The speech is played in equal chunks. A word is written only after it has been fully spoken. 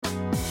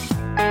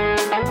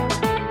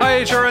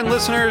HRN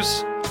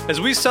listeners.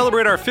 As we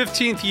celebrate our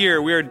 15th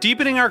year, we are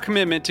deepening our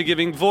commitment to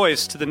giving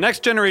voice to the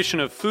next generation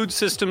of food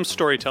systems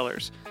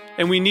storytellers,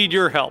 and we need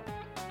your help.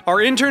 Our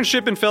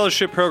internship and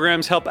fellowship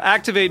programs help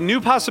activate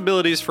new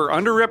possibilities for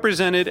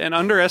underrepresented and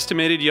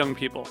underestimated young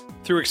people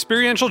through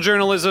experiential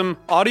journalism,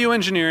 audio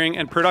engineering,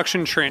 and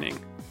production training.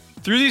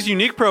 Through these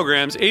unique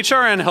programs,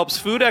 HRN helps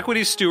food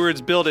equity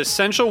stewards build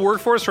essential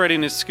workforce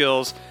readiness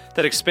skills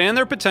that expand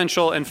their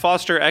potential and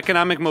foster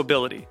economic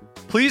mobility.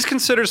 Please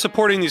consider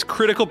supporting these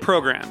critical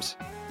programs.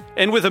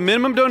 And with a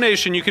minimum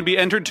donation, you can be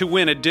entered to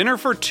win a dinner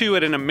for two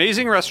at an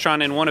amazing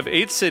restaurant in one of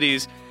 8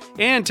 cities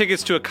and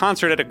tickets to a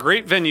concert at a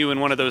great venue in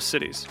one of those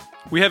cities.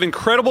 We have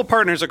incredible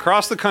partners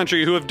across the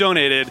country who have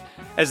donated,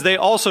 as they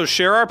also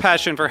share our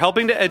passion for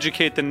helping to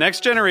educate the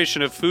next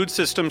generation of food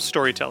systems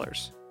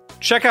storytellers.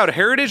 Check out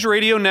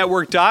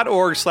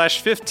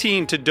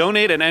heritageradionetwork.org/15 to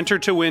donate and enter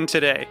to win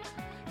today.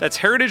 That's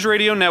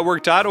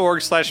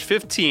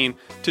heritageradionetwork.org/15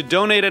 to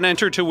donate and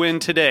enter to win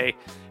today.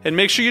 And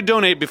make sure you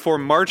donate before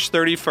March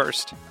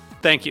 31st.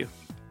 Thank you.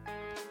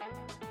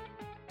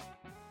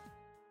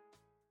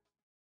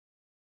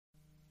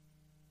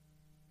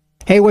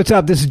 Hey, what's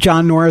up? This is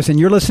John Norris, and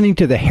you're listening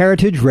to the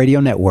Heritage Radio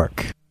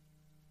Network.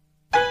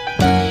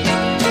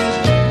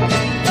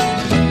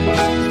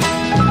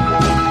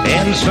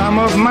 In some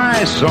of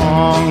my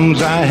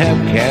songs, I have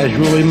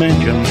casually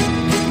mentioned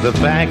the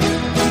fact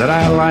that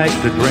I like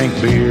to drink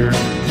beer.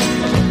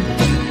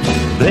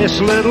 This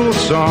little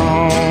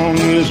song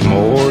is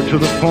more to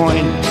the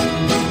point.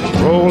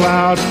 Roll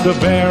out the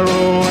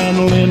barrel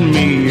and lend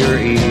me your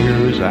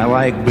ears. I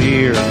like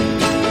beer.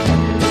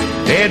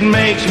 It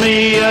makes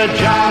me a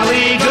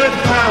jolly good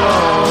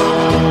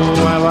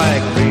fellow. I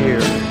like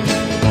beer.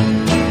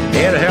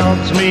 It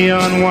helps me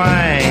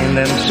unwind,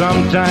 and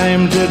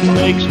sometimes it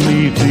makes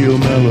me feel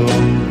mellow.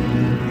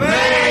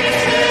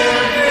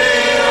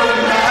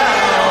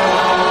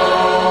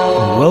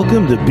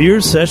 Welcome to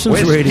Beer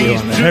Sessions Radio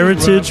on the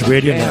Heritage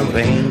Radio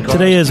Network.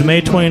 Today is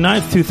May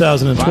 29th,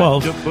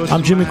 2012.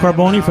 I'm Jimmy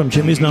Carboni from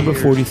Jimmy's Number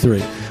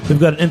 43. We've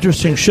got an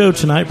interesting show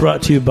tonight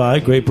brought to you by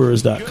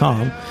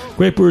GreatBrewers.com.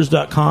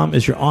 GreatBrewers.com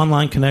is your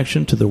online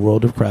connection to the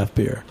world of craft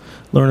beer.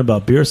 Learn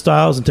about beer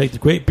styles and take the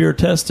Great Beer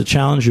Test to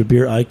challenge your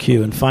beer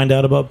IQ, and find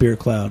out about Beer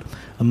Cloud,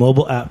 a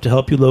mobile app to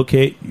help you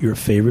locate your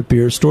favorite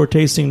beers, store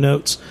tasting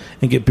notes,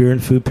 and get beer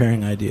and food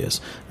pairing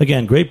ideas.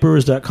 Again,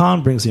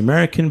 GreatBrewers.com brings the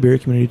American beer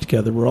community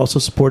together. We're also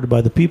supported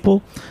by the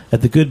people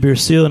at the Good Beer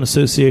Seal, an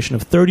association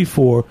of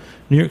 34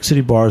 New York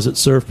City bars that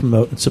serve,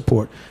 promote, and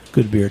support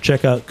good beer.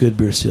 Check out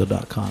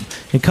goodbeerseal.com.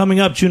 And coming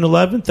up June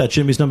 11th at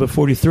Jimmy's Number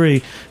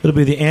 43, it'll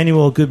be the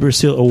annual Good Beer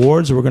Seal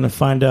Awards. We're going to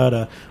find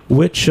out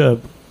which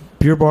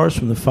beer bars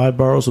from the 5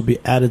 boroughs will be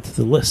added to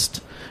the list.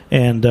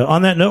 And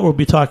on that note, we'll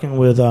be talking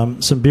with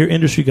some beer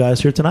industry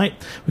guys here tonight.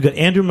 We've got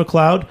Andrew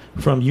McLeod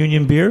from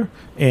Union Beer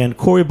and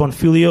Corey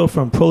Bonfilio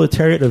from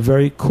Proletariat, a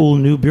very cool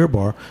new beer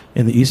bar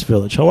in the East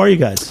Village. How are you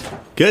guys?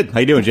 Good. How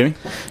you doing, Jimmy?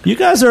 You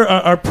guys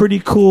are pretty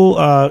cool.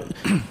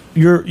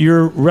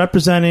 You're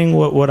representing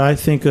what I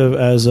think of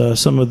as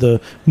some of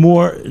the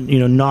more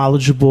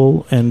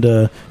knowledgeable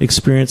and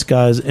experienced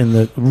guys in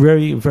the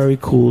very, very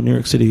cool New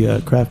York City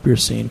craft beer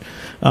scene.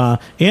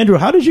 Andrew,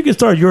 how did you get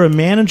started? You're a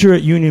manager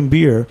at Union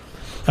Beer.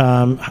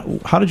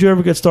 How did you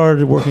ever get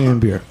started working in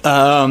beer?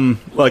 Well,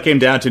 I came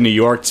down to New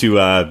York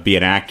to be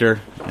an actor,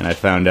 and I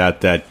found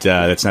out that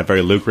that's not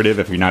very lucrative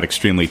if you're not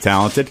extremely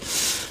talented.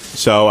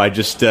 So I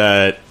just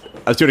I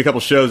was doing a couple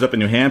shows up in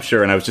New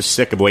Hampshire, and I was just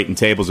sick of waiting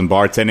tables and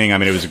bartending. I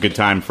mean, it was a good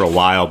time for a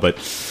while, but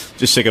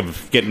just sick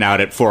of getting out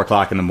at 4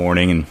 o'clock in the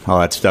morning and all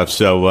that stuff.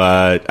 So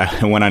I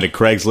went on to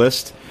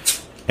Craigslist,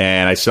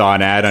 and I saw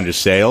an ad under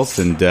sales,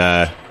 and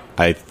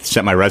I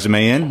sent my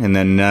resume in, and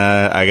then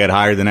I got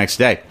hired the next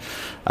day.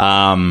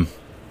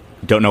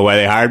 Don't know why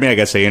they hired me. I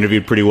guess they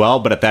interviewed pretty well,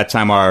 but at that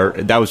time,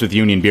 that was with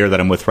Union Beer that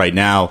I'm with right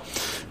now.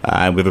 We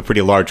have a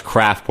pretty large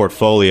craft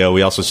portfolio.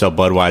 We also sell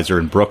Budweiser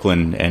in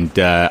Brooklyn, and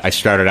I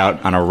started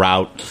out on a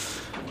route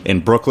in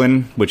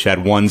Brooklyn, which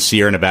had one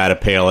Sierra Nevada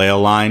Pale Ale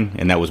line,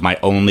 and that was my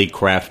only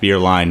craft beer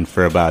line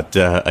for about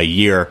a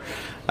year.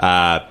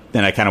 Then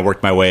I kind of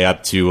worked my way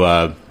up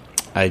to,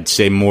 I'd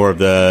say, more of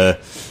the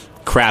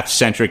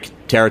craft-centric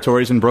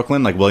territories in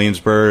Brooklyn, like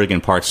Williamsburg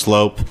and Park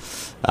Slope.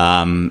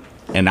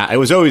 And I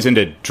was always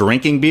into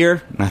drinking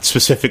beer, not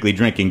specifically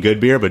drinking good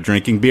beer, but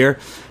drinking beer.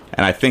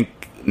 And I think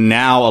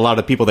now a lot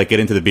of people that get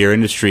into the beer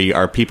industry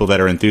are people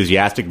that are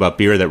enthusiastic about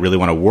beer, that really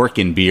want to work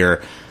in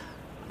beer.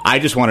 I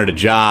just wanted a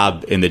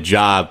job, and the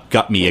job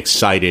got me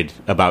excited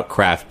about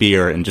craft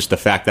beer. And just the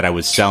fact that I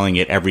was selling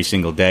it every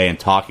single day and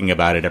talking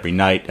about it every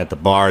night at the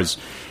bars,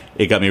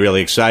 it got me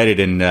really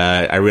excited. And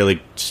I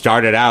really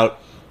started out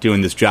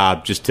doing this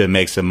job just to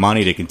make some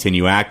money to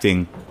continue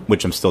acting,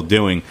 which I'm still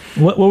doing.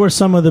 What were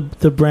some of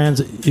the brands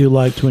that you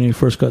liked when you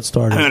first got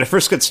started? When I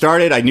first got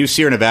started, I knew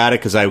Sierra Nevada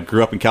because I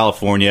grew up in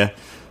California.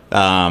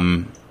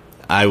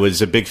 I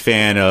was a big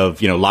fan of,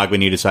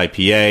 Lagunitas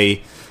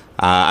IPA.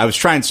 I was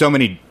trying so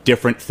many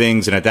different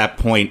things, and at that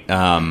point,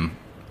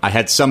 I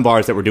had some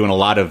bars that were doing a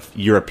lot of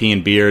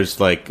European beers,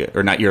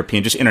 or not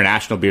European, just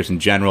international beers in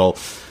general.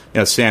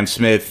 Sam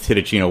Smith,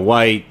 Hitachino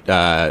White,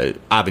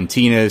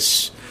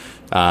 Aventinus,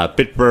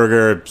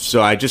 Bitburger.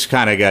 So I just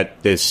kind of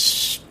got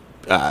this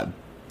kind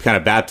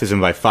of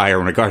baptism by fire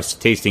in regards to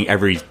tasting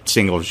every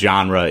single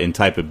genre and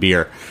type of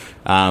beer.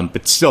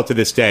 But still to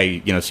this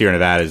day, Sierra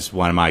Nevada is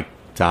one of my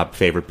top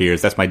favorite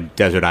beers. That's my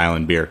desert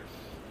island beer.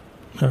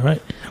 All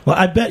right. Well,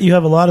 I bet you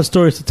have a lot of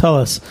stories to tell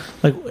us.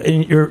 Like,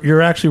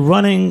 you're actually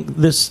running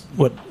this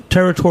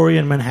territory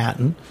in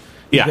Manhattan.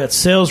 You've got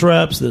sales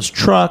reps. There's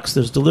trucks.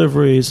 There's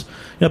deliveries.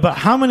 About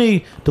how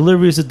many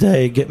deliveries a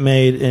day get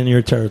made in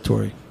your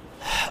territory?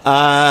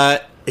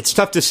 It's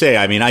tough to say.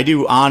 I mean, I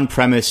do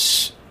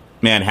on-premise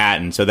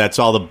Manhattan, so that's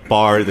all the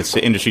bar. That's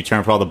the industry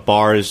term for all the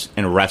bars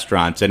and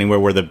restaurants, anywhere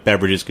where the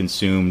beverage is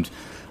consumed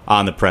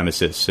on the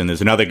premises. And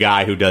there's another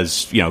guy who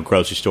does,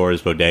 grocery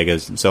stores,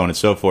 bodegas, and so on and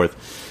so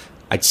forth.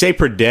 I'd say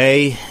per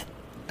day,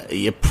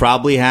 you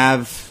probably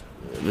have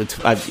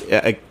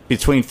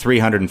between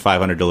 300 and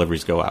 500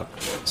 deliveries go out.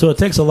 So it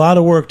takes a lot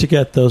of work to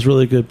get those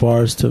really good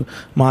bars to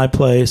My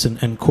Place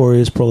and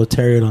Corey's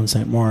Proletariat on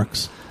St.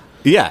 Mark's.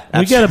 Yeah,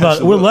 we get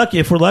we're lucky.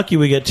 If we're lucky,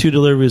 we get 2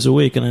 deliveries a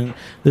week, and then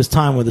this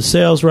time with the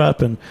sales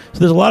rep, and so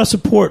there's a lot of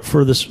support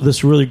for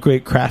this really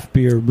great craft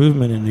beer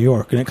movement in New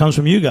York, and it comes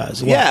from you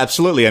guys. Yeah,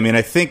 absolutely. I mean,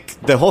 I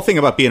think the whole thing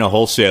about being a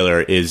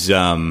wholesaler is,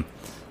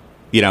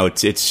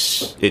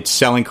 it's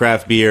selling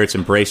craft beer, it's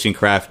embracing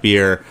craft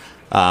beer,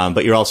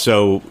 but you're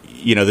also,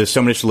 there's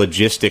so much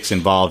logistics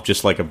involved,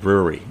 just like a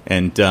brewery,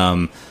 and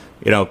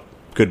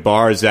good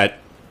bars that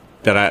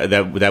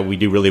we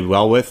do really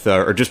well with,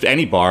 or just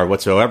any bar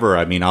whatsoever.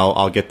 I mean,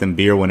 I'll get them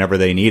beer whenever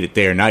they need it,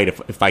 day or night,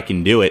 if I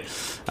can do it.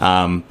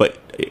 But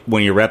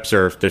when your reps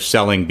they're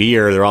selling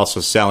beer, they're also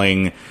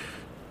selling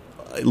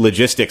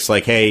logistics.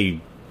 Like,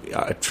 hey,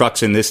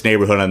 trucks in this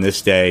neighborhood on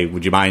this day.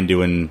 Would you mind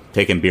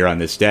taking beer on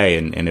this day?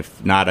 And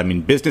if not, I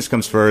mean, business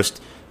comes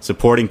first.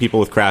 Supporting people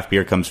with craft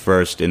beer comes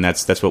first, and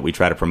that's what we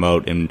try to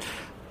promote. And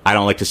I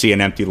don't like to see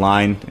an empty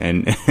line,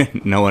 and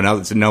no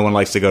one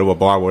likes to go to a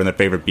bar where their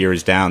favorite beer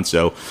is down.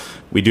 So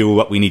we do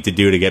what we need to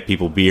do to get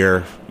people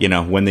beer,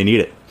 when they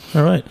need it.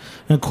 All right.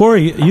 And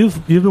Corey,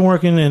 you've been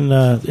working in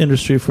the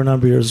industry for a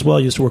number of years as well.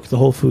 You used to work at the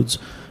Whole Foods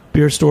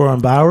beer store on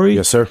Bowery.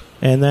 Yes, sir.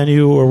 And then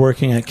you were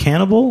working at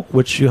Cannibal,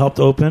 which you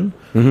helped open,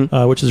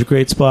 which is a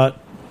great spot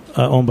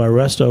owned by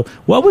Resto.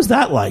 What was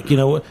that like?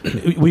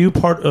 Were you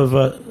part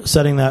of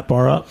setting that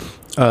bar up?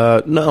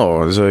 No,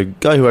 there's a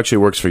guy who actually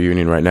works for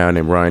Union right now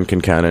named Ryan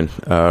Kincannon.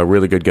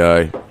 Really good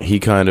guy. He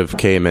kind of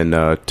came and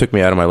took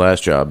me out of my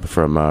last job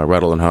from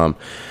Rattle and Hum.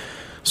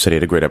 Said he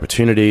had a great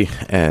opportunity,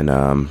 and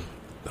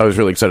I was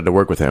really excited to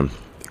work with him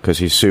because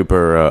he's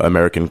super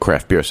American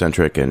craft beer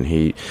centric, and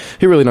he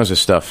really knows his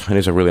stuff, and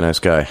he's a really nice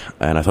guy.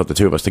 And I thought the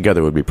two of us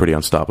together would be pretty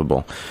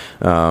unstoppable.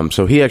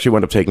 So he actually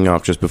wound up taking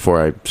off just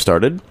before I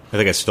started. I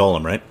think I stole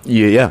him, right?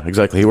 Yeah,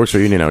 exactly. He works for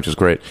Union now, which is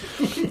great.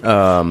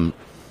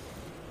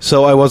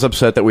 So I was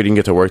upset that we didn't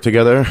get to work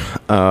together,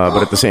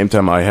 but at the same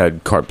time, I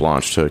had carte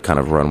blanche to kind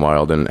of run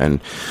wild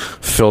and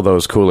fill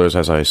those coolers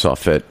as I saw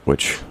fit.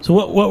 So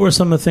what were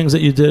some of the things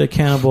that you did at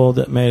Cannibal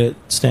that made it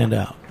stand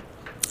out?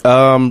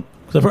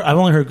 I've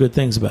only heard good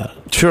things about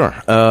it. Sure.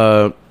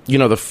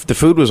 The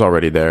food was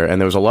already there, and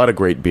there was a lot of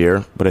great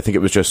beer, but I think it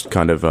was just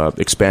kind of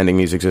expanding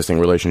these existing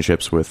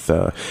relationships with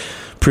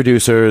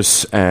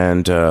producers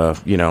and,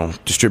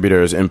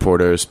 distributors,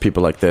 importers,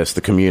 people like this,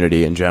 the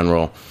community in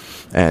general,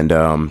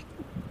 and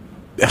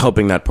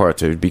helping that part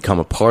to become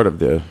a part of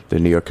the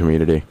New York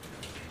community.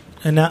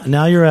 And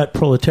now you're at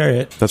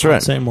Proletariat. That's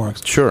right. St.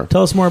 Mark's. Sure.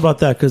 Tell us more about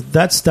that, because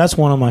that's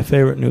one of my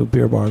favorite new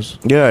beer bars.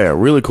 Yeah,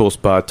 really cool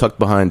spot, tucked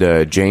behind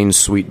Jane's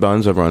Sweet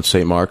Buns over on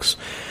St. Mark's,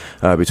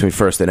 between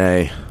First and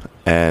A.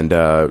 And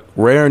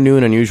rare, new,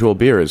 and unusual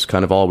beer is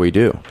kind of all we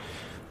do,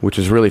 which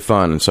is really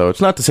fun. So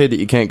it's not to say that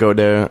you can't go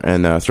there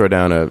and throw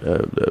down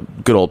a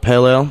good old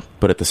pale ale,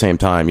 but at the same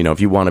time,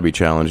 if you want to be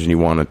challenged and you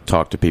want to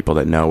talk to people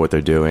that know what they're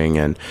doing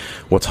and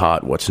what's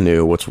hot, what's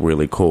new, what's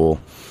really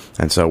cool.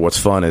 And so what's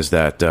fun is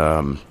that...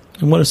 and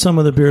what are some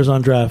of the beers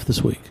on draft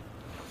this week?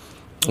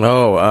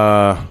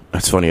 Oh,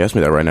 that's funny you asked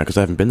me that right now because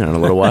I haven't been there in a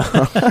little while.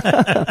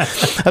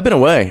 I've been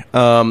away.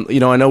 I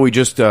know we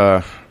just...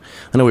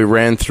 I know we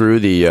ran through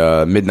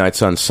the Midnight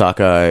Sun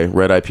Sockeye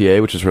Red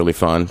IPA, which is really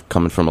fun,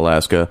 coming from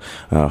Alaska.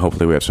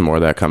 Hopefully we have some more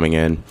of that coming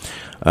in.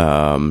 We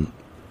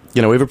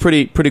have a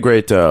pretty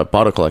great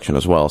bottle collection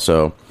as well,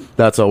 so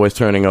that's always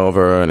turning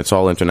over, and it's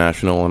all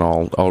international and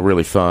all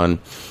really fun.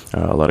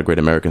 A lot of great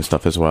American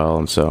stuff as well,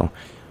 and so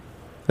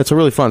it's a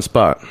really fun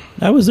spot.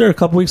 I was there a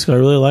couple weeks ago. I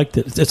really liked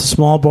it. It's a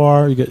small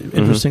bar. You get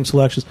interesting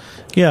selections.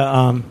 Yeah,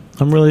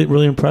 I'm really,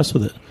 really impressed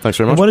with it. Thanks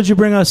very much. And what did you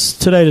bring us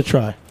today to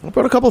try? I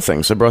brought a couple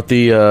things. I brought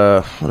the,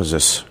 what is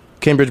this?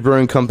 Cambridge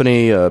Brewing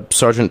Company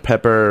Sgt.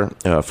 Pepper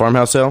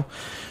Farmhouse Ale,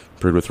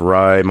 brewed with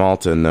rye,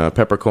 malt, and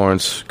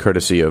peppercorns,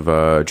 courtesy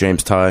of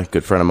James Ty,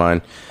 good friend of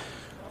mine.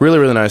 Really,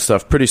 really nice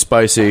stuff. Pretty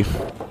spicy.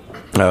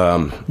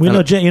 We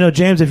know,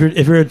 James. If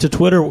you're into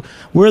Twitter,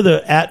 we're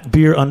the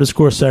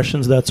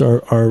 @beer_sessions. That's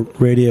our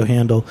radio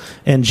handle.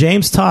 And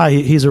James Ty,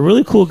 he's a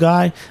really cool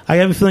guy. I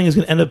have a feeling he's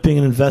going to end up being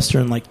an investor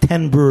in like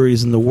 10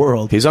 breweries in the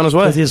world. He's on his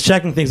way. Because he's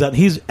checking things out.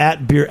 He's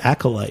 @Beer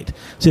Acolyte.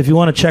 So if you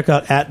want to check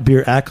out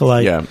 @Beer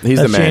Acolyte, yeah,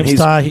 he's the man. James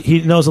Ty. He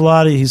knows a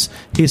lot. He's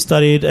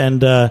studied,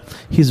 and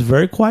he's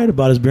very quiet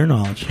about his beer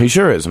knowledge. He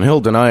sure is, and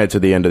he'll deny it to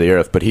the end of the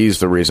earth. But he's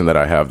the reason that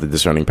I have the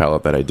discerning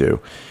palate that I do.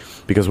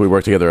 Because we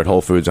work together at Whole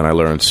Foods, and I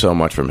learned so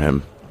much from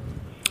him,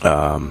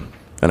 and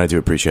I do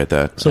appreciate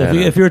that. So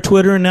if you're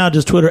Twittering now,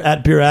 just Twitter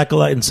 @Beer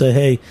Acolyte and say,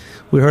 "Hey,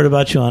 we heard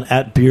about you on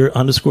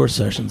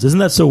 @Beer_sessions." Isn't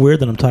that so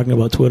weird that I'm talking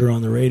about Twitter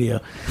on the radio?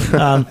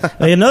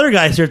 Another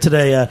guy's here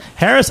today,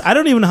 Harris. I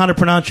don't even know how to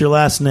pronounce your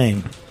last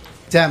name.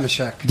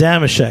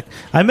 Damashek.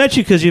 I met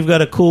you because you've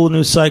got a cool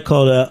new site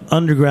called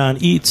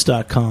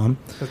undergroundeats.com.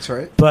 That's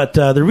right. But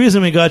the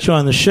reason we got you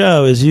on the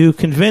show is you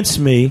convinced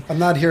me. I'm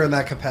not here in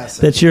that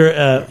capacity. That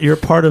you're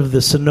part of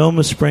the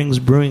Sonoma Springs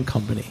Brewing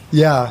Company.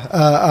 Yeah,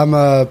 I'm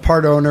a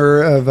part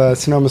owner of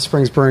Sonoma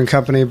Springs Brewing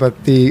Company,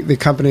 but the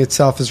company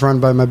itself is run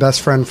by my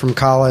best friend from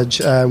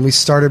college. We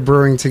started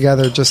brewing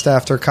together just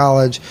after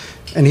college,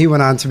 and he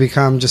went on to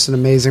become just an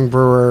amazing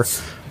brewer,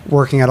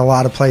 working at a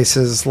lot of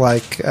places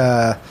like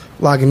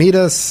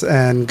Lagunitas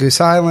and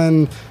Goose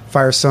Island,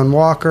 Firestone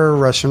Walker,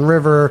 Russian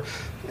River,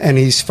 and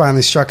he's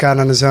finally struck out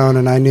on his own.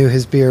 And I knew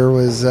his beer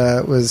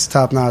was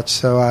top notch,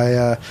 so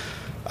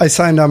I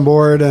signed on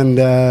board and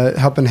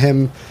helping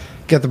him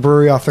get the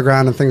brewery off the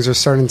ground. And things are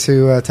starting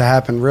to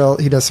happen.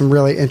 He does some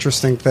really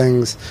interesting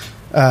things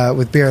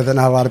with beer that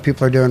not a lot of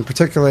people are doing,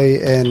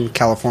 particularly in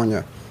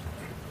California.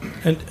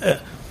 And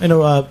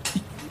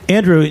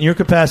Andrew, in your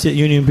capacity at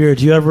Union Beer,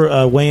 do you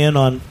ever weigh in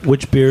on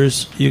which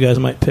beers you guys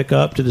might pick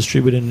up to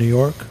distribute in New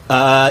York?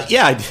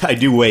 Yeah, I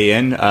do weigh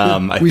in.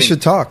 We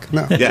should talk.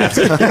 No. Yeah,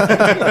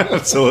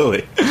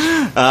 absolutely.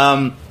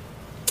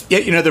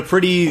 They're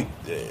pretty.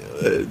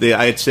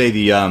 I'd say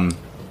the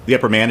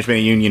upper management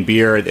of Union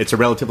Beer. It's a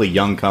relatively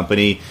young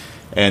company,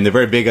 and they're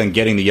very big on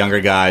getting the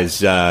younger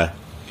guys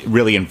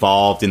really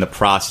involved in the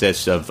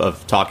process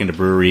of talking to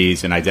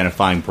breweries and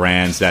identifying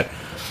brands that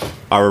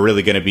are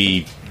really going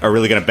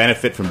to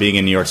benefit from being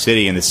in New York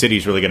City, and the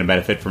city's really going to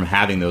benefit from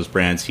having those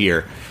brands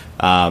here.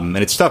 And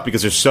it's tough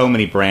because there's so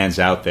many brands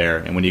out there,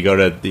 and when you go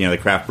to the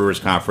Craft Brewers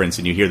Conference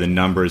and you hear the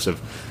numbers of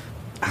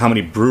how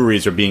many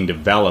breweries are being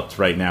developed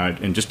right now,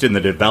 and just in the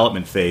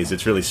development phase,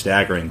 it's really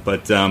staggering.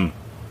 But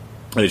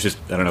it's just,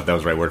 I don't know if that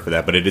was the right word for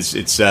that, but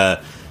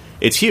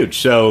it's huge.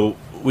 So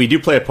we do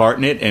play a part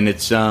in it, and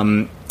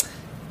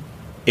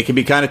it can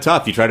be kind of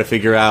tough. You try to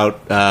figure out.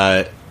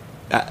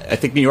 I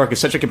think New York is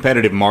such a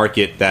competitive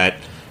market that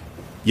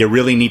you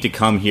really need to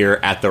come here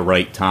at the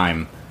right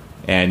time.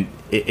 And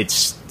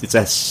it's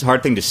a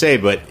hard thing to say,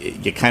 but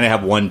you kind of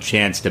have one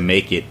chance to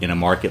make it in a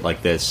market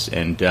like this.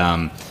 And,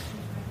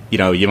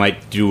 you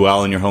might do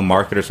well in your home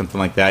market or something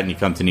like that, and you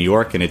come to New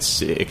York, and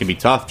it can be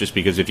tough just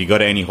because if you go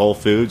to any Whole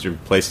Foods or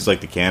places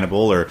like the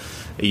Cannibal, or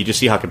you just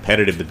see how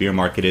competitive the beer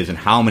market is and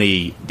how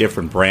many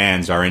different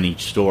brands are in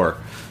each store.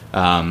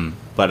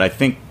 But I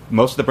think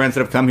most of the brands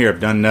that have come here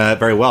have done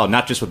very well,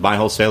 not just with my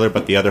wholesaler,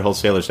 but the other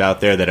wholesalers out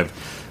there that have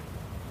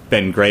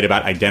been great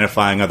about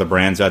identifying other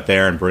brands out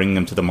there and bringing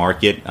them to the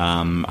market.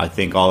 I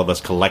think all of us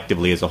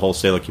collectively as a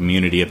wholesaler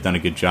community have done a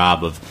good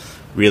job of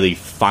really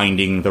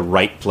finding the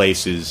right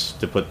places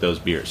to put those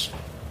beers.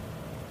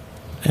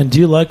 And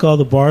do you like all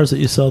the bars that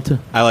you sell to?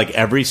 I like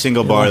every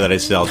single bar that I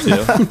sell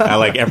to. I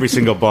like every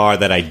single bar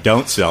that I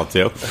don't sell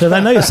to. Because I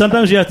know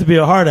sometimes you have to be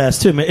a hard ass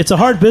too. I mean, it's a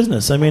hard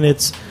business. I mean,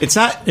 it is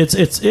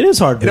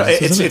hard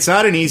business. It's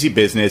not an easy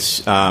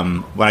business. When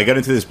I got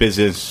into this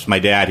business, my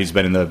dad, who's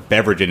been in the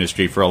beverage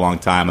industry for a long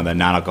time on the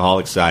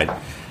non-alcoholic side,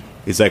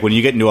 he's like, when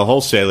you get into a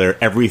wholesaler,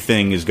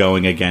 everything is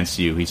going against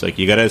you. He's like,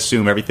 you got to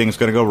assume everything's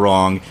going to go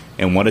wrong,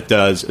 and when it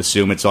does,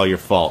 assume it's all your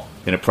fault.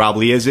 And it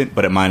probably isn't,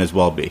 but it might as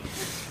well be.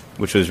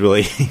 Which was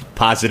really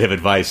positive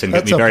advice and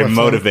got me very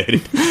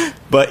motivated.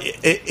 But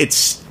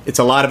it's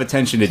a lot of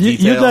attention to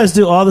detail. You guys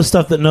do all the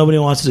stuff that nobody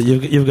wants to do.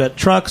 You've got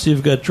trucks,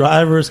 you've got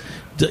drivers,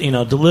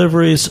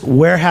 deliveries,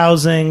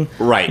 warehousing.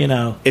 Right.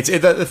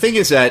 The thing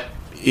is that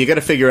you got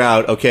to figure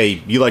out.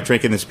 Okay, you like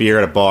drinking this beer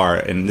at a bar,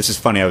 and this is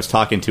funny. I was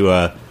talking to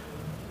a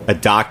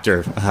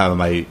doctor,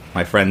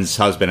 my friend's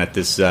husband, at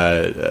this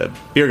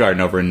beer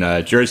garden over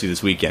in Jersey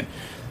this weekend.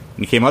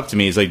 And he came up to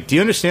me. He's like, "Do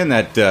you understand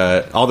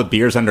that all the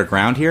beer's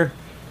underground here?"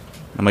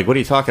 I'm like, what are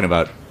you talking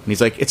about? And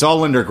he's like, it's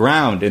all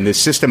underground, and this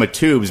system of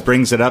tubes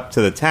brings it up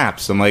to the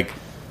taps. I'm like,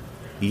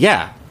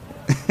 yeah.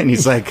 And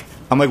he's like,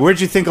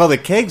 where'd you think all the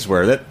kegs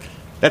were?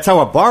 That's how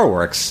a bar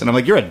works. And I'm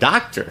like, you're a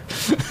doctor.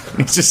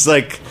 It's just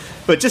like,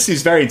 but just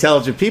these very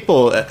intelligent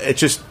people,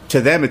 it's just,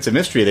 to them, it's a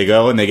mystery. They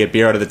go and they get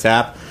beer out of the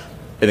tap,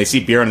 and they see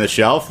beer on the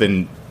shelf,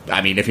 and,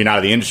 I mean, if you're not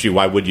in the industry,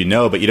 why would you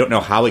know? But you don't know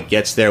how it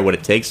gets there, what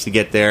it takes to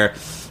get there.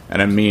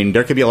 And I mean,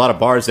 there could be a lot of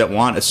bars that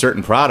want a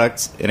certain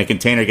product, and a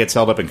container gets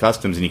held up in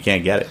customs, and you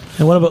can't get it.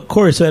 And what about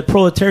Corey? So at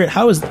Proletariat,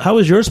 how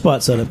is your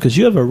spot set up? Because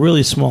you have a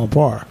really small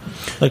bar.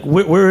 Like,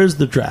 where is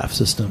the draft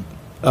system?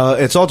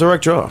 It's all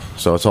direct draw,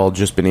 so it's all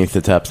just beneath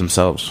the taps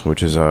themselves,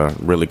 which is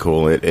really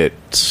cool. It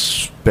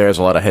bears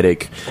a lot of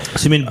headache.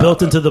 So you mean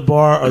built into the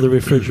bar are the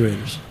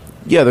refrigerators?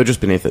 Yeah, they're just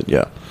beneath it.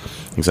 Yeah,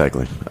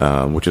 exactly.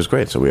 Which is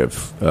great. So we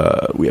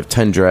have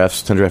 10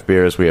 draft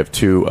beers. We have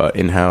 2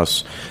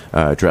 in-house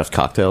draft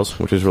cocktails,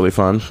 which is really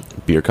fun.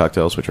 Beer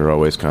cocktails, which are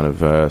always kind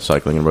of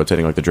cycling and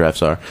rotating like the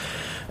drafts are.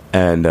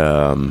 And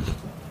all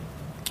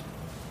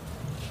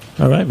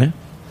right, man.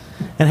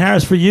 And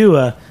Harris, for you,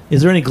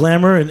 is there any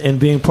glamour in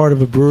being part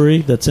of a brewery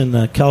that's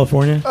in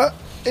California?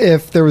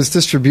 If there was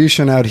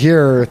distribution out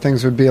here,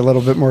 things would be a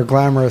little bit more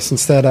glamorous.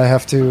 Instead, I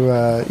have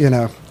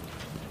to,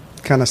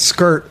 kind of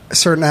skirt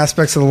certain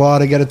aspects of the law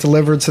to get it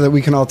delivered so that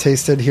we can all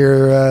taste it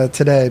here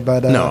today.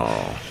 But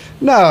well,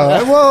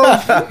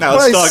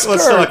 let's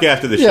talk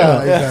after the show.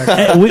 Yeah,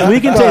 exactly. Hey, we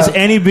can taste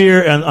any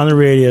beer on the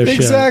radio show.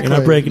 Exactly. You're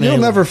not breaking You'll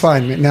any never laws.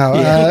 find me. No.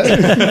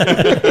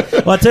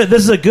 Well, I tell you,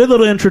 this is a good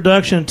little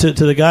introduction to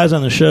the guys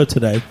on the show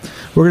today.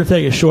 We're going to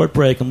take a short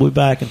break and we'll be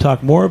back and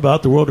talk more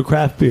about the world of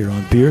craft beer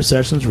on Beer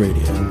Sessions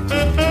Radio.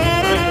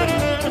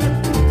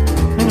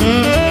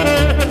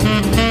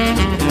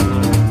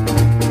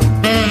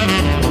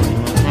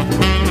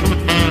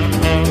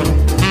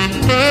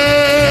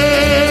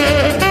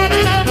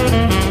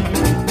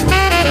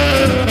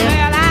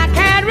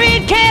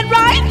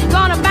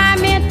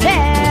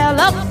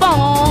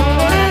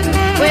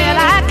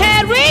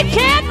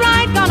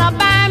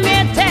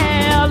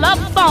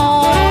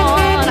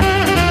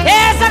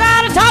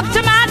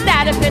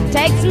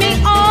 Takes me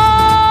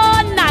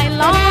all night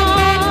long.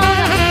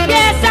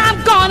 Yes,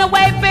 I'm going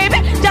away, baby,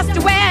 just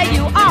to wear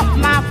you off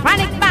my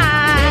chronic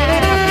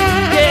mind.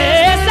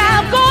 Yes,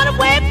 I'm going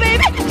away,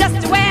 baby,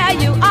 just to wear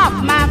you off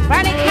my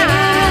chronic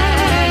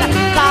mind.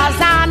 'Cause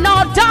I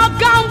know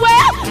doggone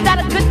well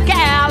that a good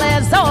gal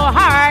is so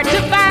hard to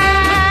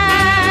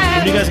find.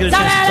 When you guys get a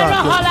chance to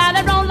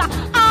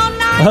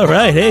talk, all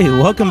right, hey,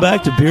 welcome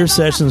back to Beer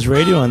Sessions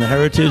Radio on the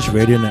Heritage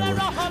Radio Network.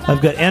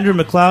 I've got Andrew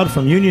McLeod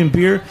from Union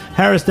Beer,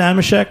 Harris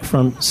Damashek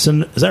from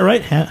is that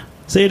right?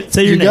 Say your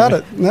name. You got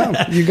it. No,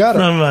 you got it.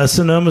 From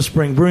Sonoma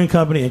Spring Brewing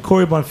Company, and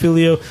Corey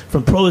Bonfilio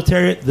from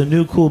Proletariat, the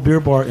new cool beer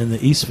bar in the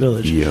East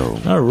Village. Yo.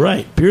 All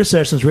right, Beer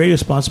Sessions Radio,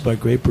 sponsored by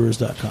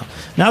GreatBrewers.com.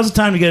 Now's the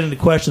time to get into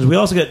questions. We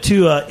also got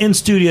 2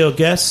 in-studio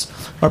guests,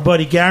 our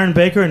buddy Garen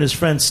Baker and his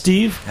friend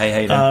Steve.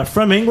 Hey,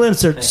 from England.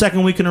 It's their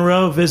second week in a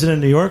row visiting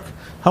New York.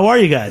 How are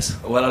you guys?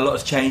 Well, a lot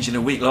has changed in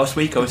a week. Last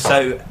week I was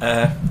so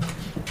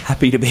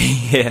happy to be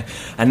here,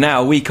 and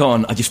now a week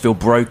on I just feel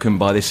broken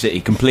by this city,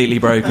 completely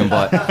broken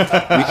by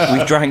it.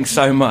 We've drank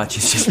so much,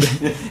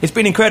 it's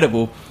been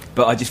incredible,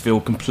 but I just feel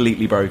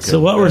completely broken. So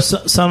what were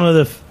some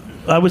of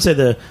I would say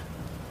the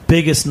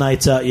biggest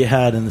nights out you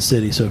had in the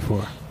city so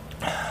far?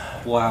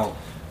 Wow.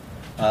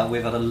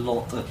 We've had a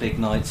lot of big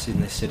nights in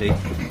this city.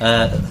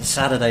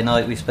 Saturday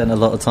night we spent a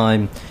lot of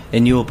time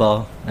in your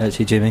bar,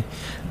 actually, Jimmy,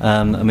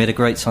 and we had a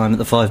great time at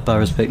the Five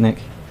Boroughs picnic,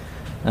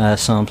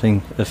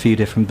 sampling a few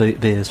different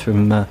beers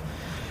from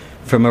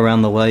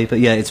around the way.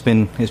 But yeah, it's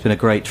been a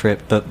great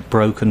trip, but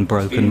broken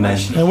men.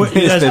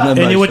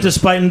 And you went to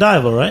Spite and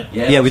Dival, right?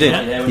 Yeah, we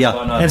did.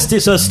 Yeah. And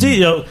Steve,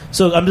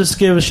 so I'm just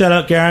giving a shout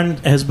out. Garen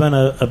has been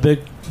a big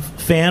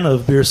fan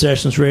of Beer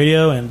Sessions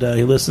Radio, and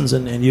he listens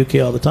in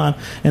UK all the time.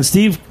 And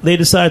Steve, they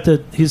decided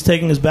that he's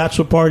taking his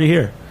bachelor party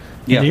here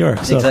in New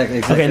York. So,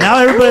 exactly. Okay, now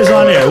everybody's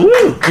on here.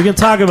 Woo! We can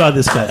talk about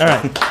this guy. All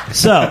right.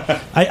 So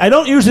I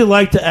don't usually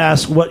like to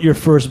ask what your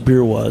first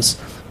beer was,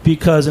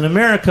 because in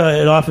America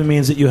it often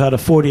means that you had a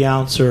 40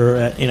 ounce or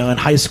in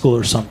high school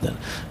or something.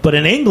 But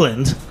in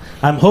England,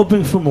 I'm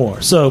hoping for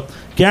more. So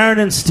Garen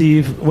and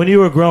Steve, when you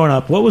were growing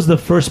up, what was the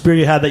first beer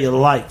you had that you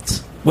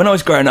liked? When I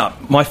was growing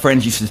up, my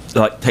friends used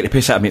to take the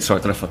piss out of me. Sorry,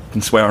 I don't know if I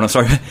can swear or not.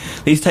 Sorry,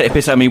 they used to take the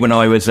piss out of me when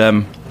I was.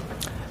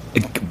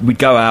 We'd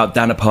go out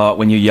down the park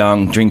when you're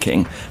young,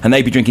 drinking, and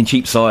they'd be drinking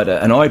cheap cider,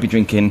 and I'd be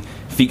drinking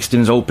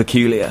Theakston's Old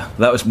Peculiar.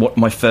 That was one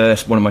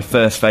of my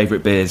first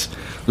favourite beers.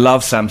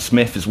 Love Sam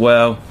Smith as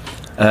well.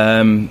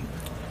 Beers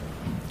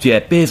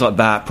like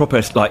that, proper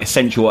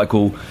essential. What I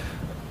call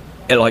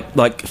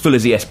like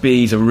Fuller's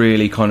ESBs are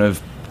really kind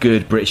of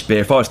good British beer.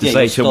 If I was to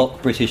say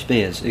stock British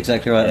beers,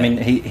 exactly right. Yeah. I mean,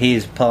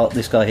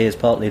 this guy here is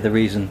partly the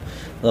reason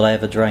that I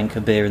ever drank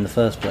a beer in the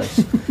first place,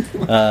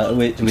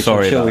 which I'm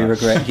sure we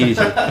regret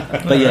hugely.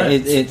 But yeah,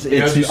 it's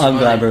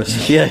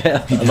unglamorous.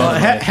 Yeah.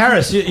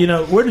 Harris,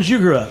 where did you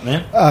grow up,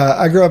 man?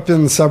 I grew up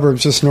in the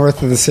suburbs just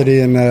north of the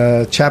city in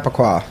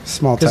Chappaqua,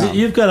 small town.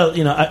 You've got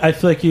I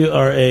feel like you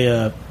are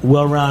a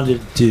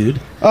well-rounded dude.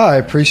 Oh, I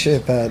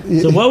appreciate that.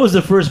 So what was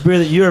the first beer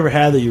that you ever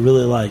had that you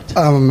really liked?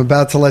 I'm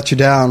about to let you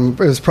down. It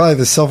was probably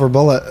the Silver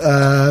Bullet,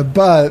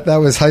 but that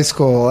was high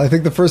school. I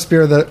think the first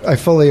beer that I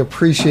fully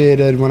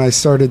appreciated when I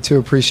started to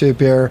appreciate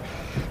beer,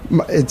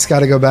 it's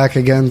got to go back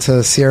again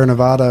to Sierra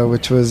Nevada,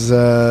 which was,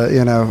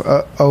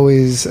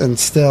 always and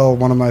still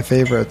one of my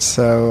favorites.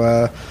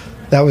 So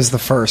that was the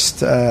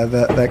first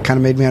that kind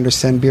of made me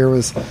understand beer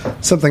was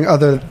something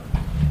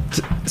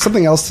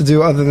else to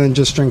do other than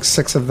just drink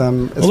 6 of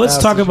them. Well, let's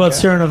talk about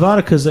Sierra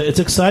Nevada, because it's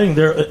exciting.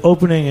 They're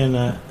opening in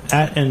North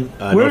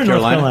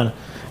Carolina.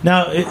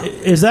 Now,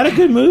 is that a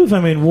good move? I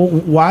mean,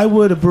 why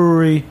would a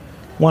brewery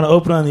want to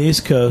open on the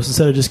East Coast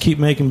instead of just keep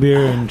making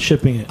beer and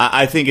shipping it?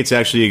 I think it's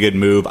actually a good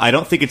move. I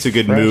don't think it's a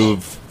good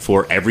move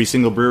for every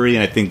single brewery,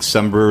 and I think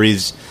some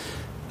breweries,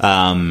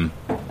 not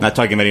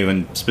talking about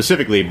anyone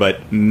specifically,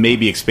 but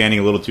maybe expanding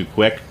a little too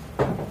quick.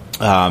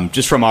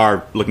 Just from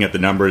our looking at the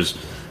numbers,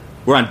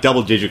 we're on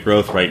double-digit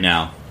growth right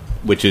now,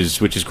 which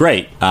is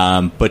great.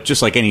 But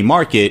just like any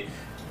market,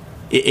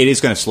 it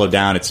is going to slow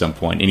down at some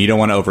point, and you don't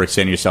want to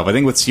overextend yourself. I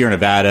think with Sierra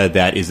Nevada,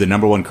 that is the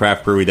number one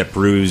craft brewery that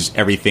brews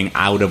everything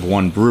out of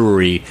one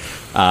brewery.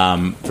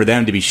 For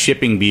them to be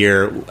shipping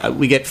beer,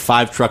 we get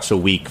 5 trucks a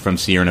week from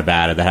Sierra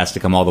Nevada that has to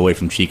come all the way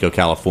from Chico,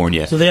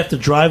 California. So they have to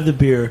drive the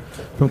beer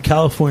from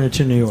California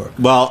to New York.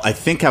 Well, I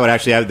think I would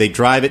actually have they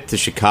drive it to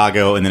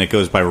Chicago, and then it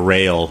goes by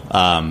rail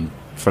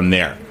from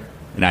there.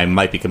 And I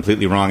might be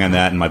completely wrong on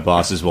that, and my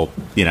bosses will,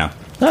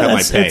 cut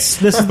my pay.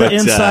 This is the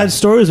inside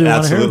stories we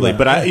want to hear about. Absolutely.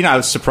 But I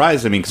was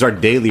surprised. I mean, because our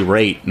daily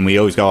rate, and we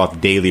always go off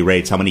daily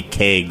rates, how many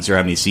kegs or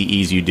how many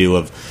CEs you do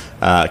of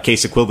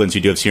case equivalents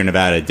you do of Sierra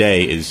Nevada a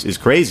day is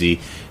crazy.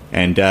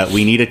 And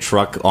we need a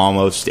truck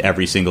almost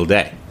every single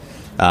day.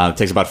 It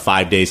takes about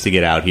 5 days to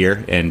get out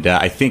here. And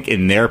I think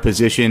in their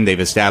position, they've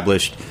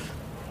established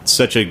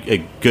such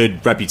a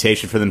good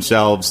reputation for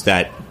themselves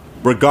that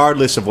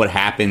regardless of what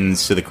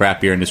happens to the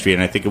craft beer industry,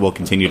 and I think it will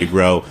continue to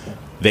grow,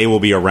 they will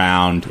be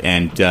around,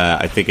 and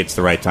I think it's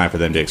the right time for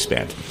them to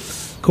expand.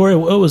 Corey,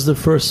 what was the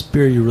first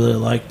beer you really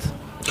liked?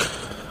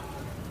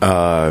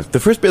 The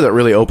first beer that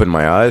really opened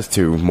my eyes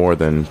to more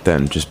than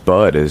just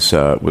Bud was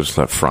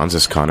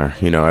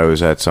Franziskaner. I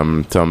was at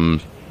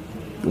some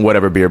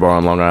whatever beer bar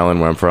on Long Island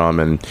where I'm from,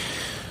 and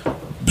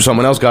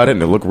someone else got it,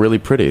 and it looked really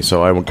pretty,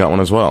 so I got one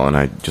as well. And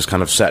I just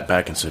kind of sat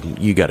back and said,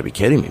 "You got to be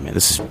kidding me, man!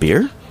 This is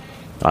beer?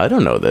 I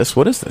don't know this.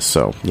 What is this?"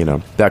 So,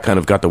 that kind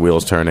of got the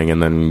wheels turning,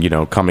 and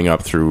then, coming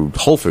up through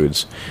Whole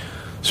Foods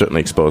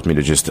certainly exposed me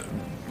to just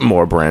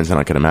more brands than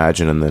I could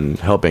imagine, and then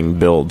helping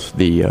build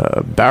the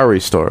Bowery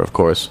store, of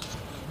course,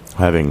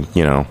 having,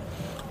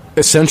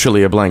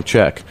 essentially a blank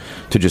check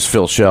to just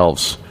fill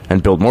shelves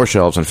and build more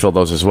shelves and fill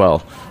those as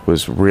well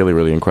was really,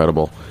 really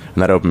incredible.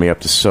 And that opened me up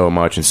to so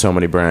much and so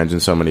many brands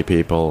and so many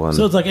people. And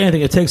so it's like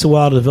anything. It takes a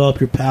while to develop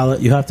your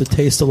palate. You have to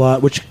taste a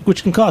lot,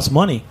 which can cost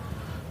money.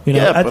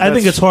 I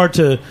think it's hard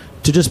to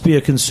just be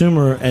a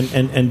consumer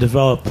and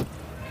develop,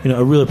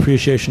 a real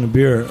appreciation of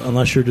beer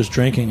unless you're just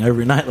drinking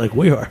every night like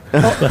we are.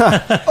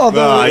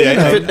 Although,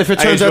 if it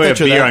turns out that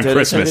you're beer that on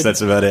Christmas,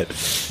 that's about it.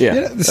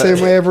 Yeah. The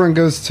same way everyone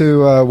goes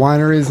to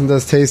wineries and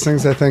does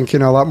tastings, I think, a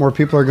lot more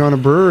people are going to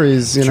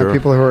breweries, Sure.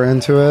 people who are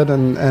into it.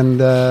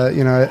 And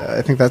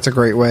I think that's a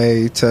great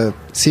way to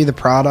see the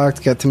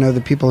product, get to know the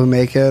people who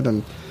make it,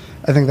 and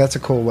I think that's a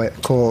cool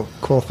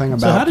thing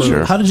about.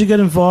 So how did you get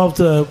involved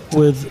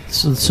with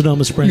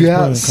Sonoma Springs?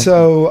 Yeah,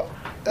 so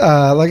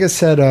like I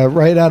said,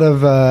 right out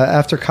of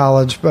after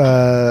college,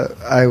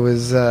 I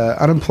was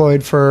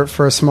unemployed for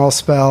a small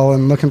spell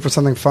and looking for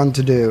something fun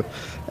to do,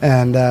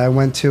 and I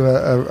went to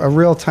a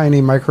real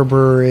tiny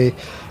microbrewery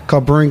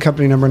called Brewing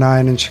Company No.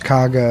 9 in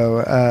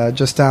Chicago,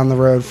 just down the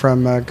road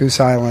from Goose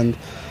Island,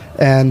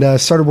 and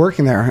started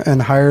working there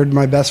and hired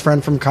my best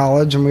friend from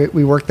college, and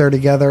we worked there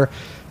together.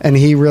 And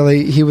he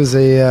was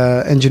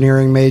a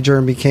engineering major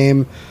and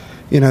became,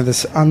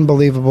 this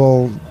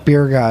unbelievable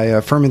beer guy,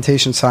 a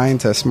fermentation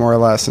scientist, more or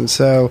less. And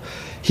so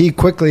he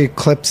quickly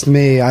eclipsed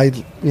me. I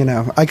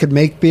could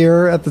make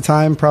beer at the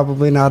time,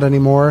 probably not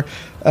anymore,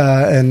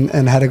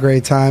 and had a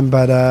great time.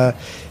 But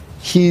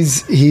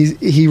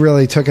he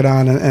really took it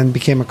on and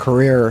became a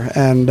career.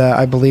 And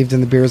I believed in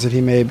the beers that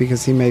he made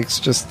because he makes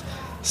just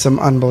some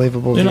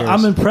unbelievable beers.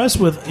 I'm impressed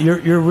with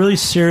you're really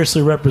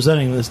seriously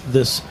representing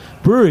this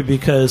brewery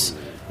because.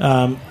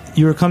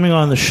 You were coming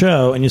on the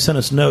show and you sent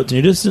us notes,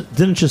 and you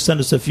didn't just send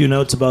us a few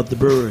notes about the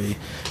brewery.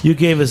 You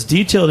gave us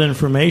detailed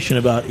information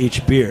about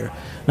each beer.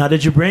 Now,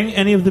 did you bring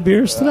any of the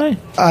beers today?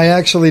 I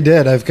actually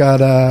did. I've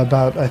got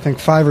about, I think,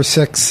 5 or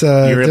 6 you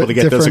were able to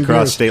get those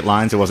across beers. state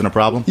lines? It wasn't a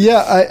problem? Yeah,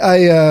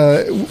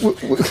 I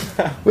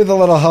with a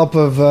little help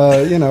of,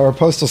 our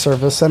postal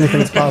service,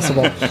 anything's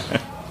possible.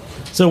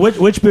 So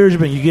which beers you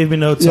bring? You gave me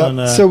notes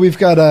on... So we've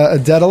got a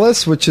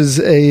Daedalus, which is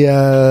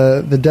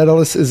the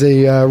Daedalus is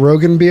a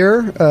Rogan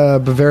beer,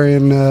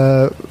 Bavarian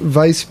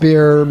Weiss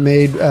beer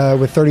made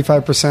with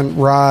 35%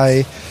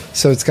 rye,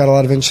 so it's got a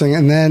lot of interesting...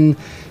 And then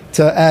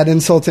to add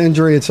insult to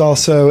injury, it's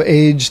also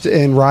aged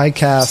in rye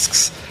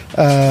casks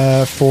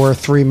for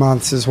 3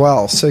 months as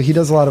well. So he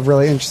does a lot of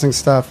really interesting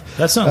stuff.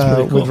 That sounds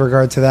pretty cool. With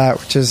regard to that,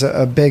 which is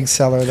a big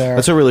seller there.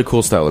 That's a really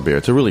cool style of beer.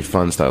 It's a really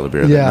fun style of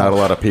beer that not a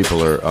lot of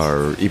people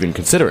are even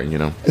considering,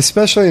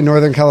 Especially in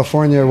Northern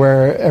California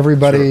where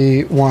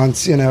everybody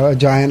wants, a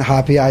giant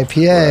hoppy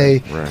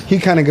IPA.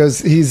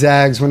 Right. He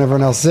zags when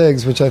everyone else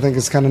zigs, which I think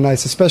is kind of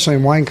nice, especially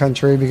in wine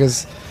country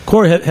because...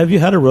 Corey, have you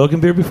had a Rogan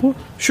beer before?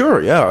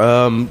 Sure,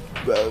 yeah.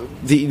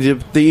 The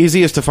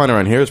easiest to find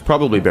around here is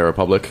probably Bear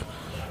Republic,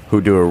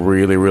 who do a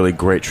really, really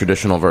great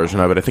traditional version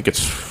of it. I think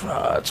it's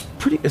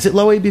pretty... Is it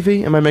low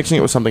ABV? Am I mixing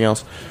it with something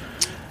else?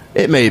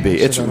 It may be.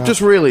 It's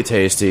just really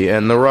tasty,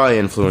 and the rye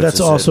influence.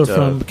 That's also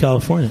from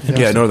California.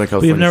 Yeah, Northern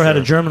California. We've never had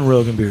a German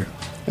Rogan beer.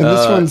 And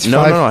this one's no,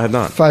 I have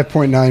not.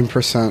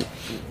 5.9%.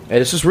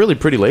 It's just really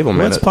pretty label,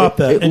 man. Let's pop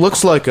that. It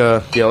looks like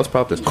a... Yeah, let's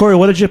pop this. Corey,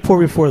 what did you pour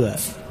before that?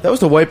 That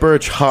was the White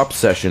Birch Hop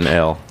Session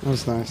Ale. That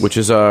was nice. Which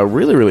is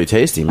really, really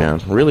tasty,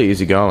 man. Really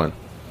easy going.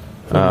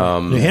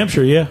 New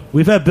Hampshire, yeah.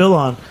 We've had Bill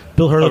on.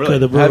 Bill Hurlick,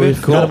 the brewer.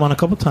 We've had him on a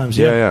couple times,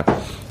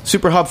 yeah.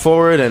 Super hop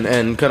forward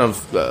and kind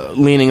of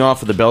leaning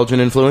off of the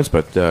Belgian influence,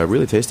 but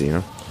really tasty, you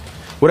know.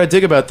 What I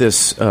dig about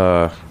this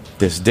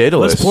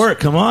Daedalus... Let's pour it,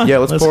 come on. Yeah,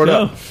 let's pour it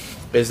go. up.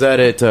 Is that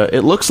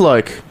it looks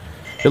like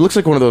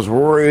one of those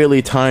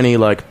really tiny,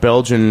 like,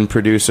 Belgian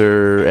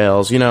producer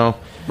ales, you know?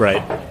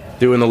 Right.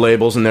 Doing the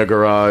labels in their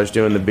garage,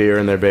 doing the beer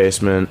in their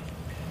basement.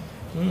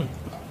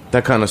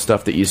 That kind of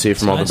stuff that you see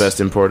from all the best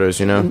importers,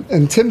 you know?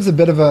 And Tim's a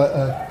bit of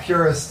a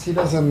purist. He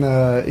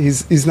doesn't...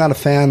 he's not a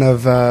fan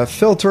of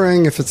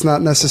filtering if it's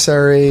not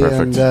necessary.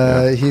 Perfect.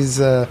 And he's...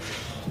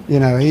 you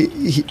know,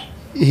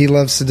 he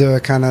loves to do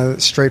it kind of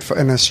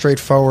in a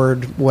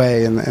straightforward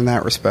way in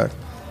that respect.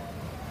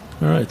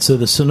 All right, so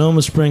the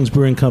Sonoma Springs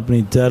Brewing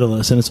Company,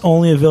 Daedalus, and it's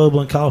only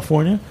available in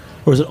California?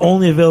 Or is it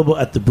only available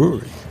at the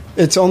brewery?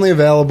 It's only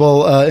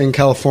available in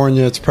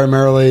California. It's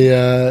primarily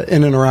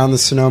in and around the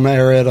Sonoma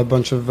area at a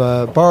bunch of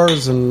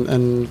bars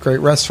and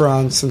great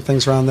restaurants and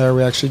things around there.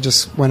 We actually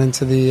just went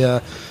into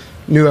the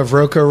new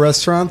Avrocco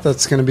restaurant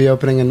that's going to be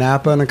opening in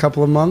Napa in a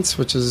couple of months,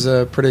 which is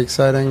pretty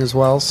exciting as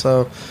well.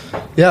 So,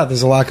 yeah,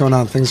 there's a lot going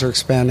on. Things are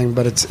expanding,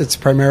 but it's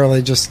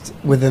primarily just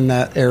within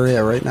that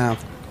area right now.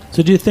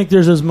 So do you think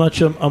there's as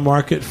much a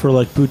market for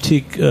like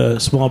boutique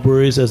small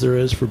breweries as there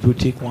is for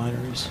boutique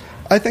wineries?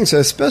 I think so,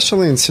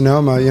 especially in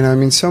Sonoma. You know, I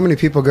mean, so many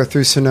people go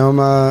through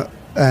Sonoma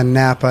and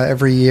Napa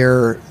every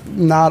year.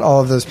 Not all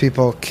of those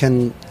people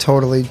can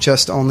totally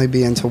just only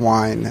be into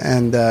wine.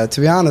 And to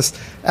be honest,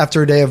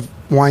 after a day of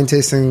wine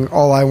tasting,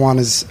 all I want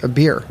is a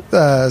beer.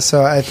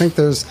 So I think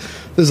there's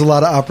a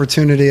lot of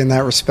opportunity in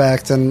that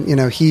respect. And, you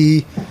know,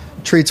 he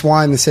treats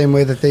wine the same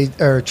way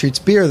that treats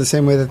beer the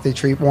same way that they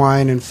treat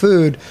wine and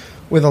food,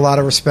 with a lot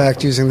of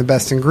respect, using the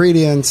best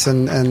ingredients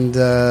and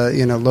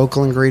you know,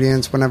 local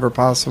ingredients whenever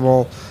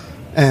possible.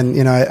 And,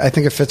 you know, I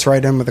think it fits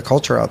right in with the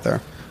culture out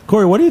there.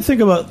 Corey, what do you think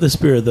about this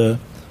beer, the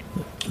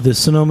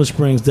Sonoma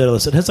Springs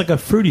Daedalus? It has like a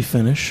fruity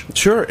finish.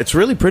 Sure, it's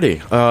really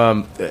pretty.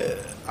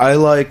 I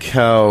like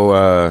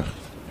how,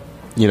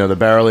 you know, the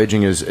barrel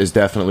aging is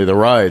definitely the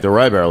rye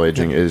barrel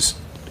aging is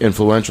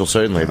influential,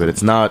 certainly, but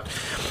it's not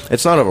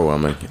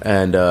overwhelming.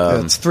 And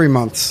it's 3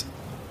 months.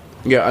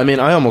 Yeah, I mean,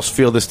 I almost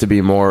feel this to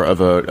be more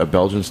of a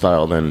Belgian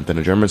style than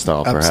a German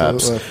style, perhaps.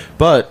 Absolutely.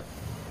 But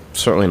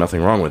certainly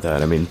nothing wrong with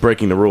that. I mean,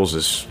 breaking the rules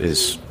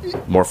is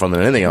more fun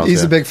than anything else.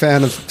 He's a big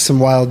fan of some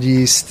wild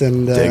yeast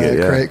and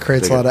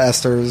creates a lot of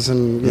esters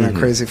and, you know,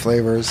 crazy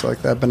flavors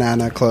like that,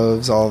 banana,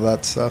 cloves, all of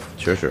that stuff.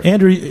 Sure.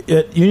 Andrew,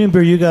 at Union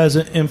Beer, you guys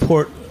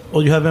import...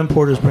 Well, you have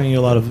importers bringing you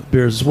a lot of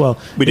beers as well.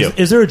 We do.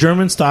 Is there a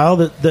German style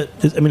that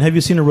is, I mean, have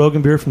you seen a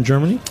Rogan beer from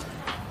Germany?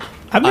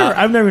 I've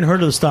never even heard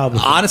of the style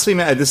before. Honestly,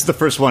 man, this is the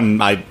first one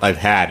I've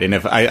had, and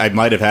if I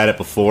might have had it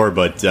before,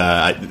 but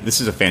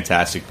this is a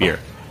fantastic beer.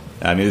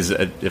 I mean,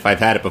 if I've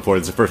had it before,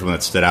 it's the first one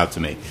that stood out to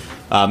me.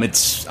 I'm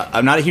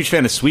not a huge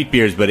fan of sweet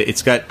beers, but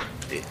it's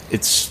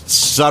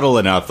subtle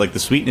enough. Like the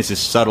sweetness is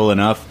subtle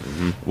enough,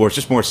 where it's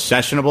just more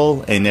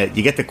sessionable, and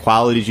you get the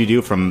qualities you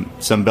do from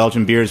some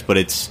Belgian beers,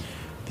 but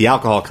the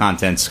alcohol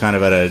content's kind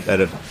of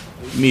at a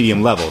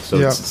medium level, so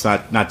it's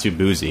not too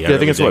boozy. Yeah, I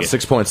think it's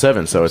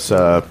 6.7, so it's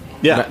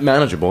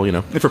manageable, you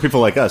know. And for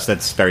people like us,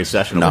 that's very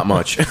sessionable. Not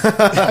much. We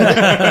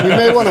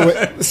may want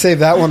to save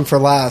that one for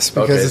last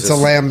because it's a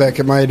lambic.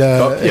 It might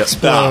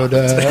explode.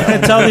 I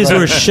can tell these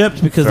were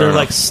shipped because they're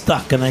like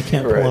stuck and I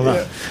can't pull them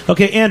out.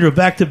 Okay, Andrew,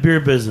 back to beer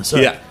business.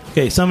 Right. Yeah.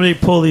 Okay, somebody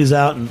pull these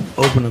out and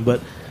open them.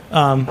 But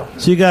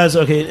so you guys,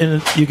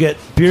 and you get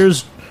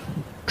beers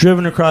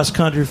driven across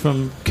country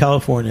from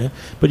California,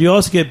 but you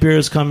also get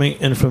beers coming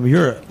in from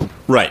Europe.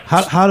 Right.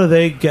 How do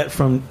they get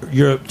from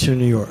Europe to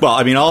New York? Well,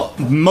 I mean,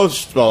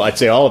 I'd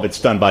say all of it's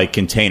done by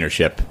container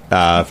ship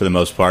for the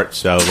most part.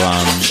 So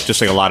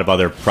just like a lot of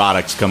other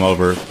products come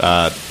over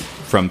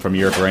from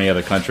Europe or any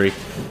other country,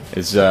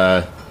 is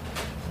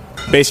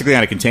basically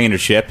on a container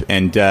ship.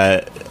 And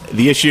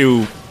the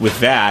issue with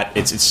that,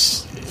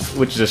 it's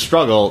which is a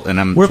struggle,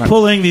 and we're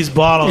pulling these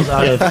bottles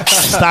out of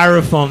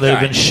styrofoam that have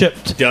been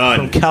shipped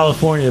from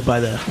California by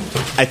the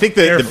I think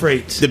air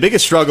freight. The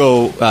biggest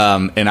struggle,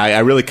 and I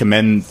really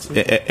commend,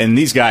 and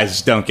these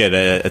guys don't get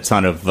a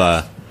ton of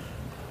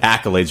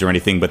accolades or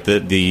anything, but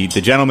the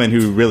gentlemen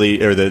who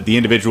really, or the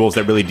individuals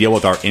that really deal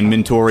with our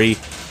inventory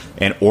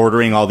and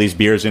ordering all these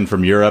beers in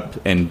from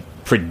Europe and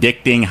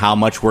predicting how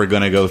much we're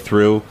going to go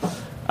through,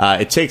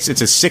 it's a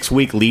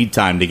 6-week lead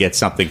time to get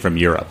something from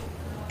Europe.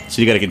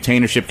 So you got a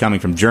container ship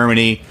coming from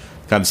Germany,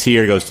 comes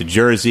here, goes to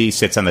Jersey,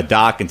 sits on the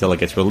dock until it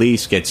gets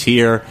released, gets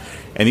here,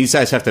 and these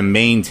guys have to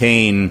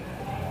maintain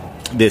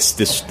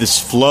this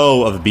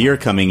flow of beer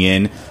coming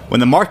in when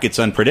the market's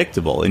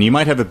unpredictable. And you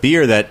might have a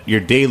beer that your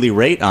daily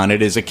rate on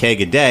it is a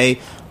keg a day.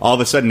 All of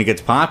a sudden it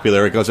gets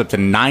popular. It goes up to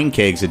 9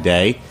 kegs a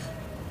day.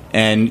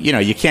 And,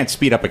 you can't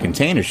speed up a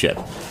container ship.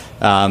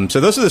 So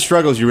those are the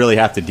struggles you really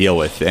have to deal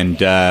with. And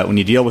when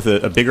you deal with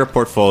a bigger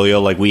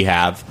portfolio like we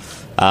have,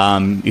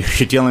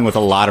 you're dealing with a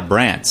lot of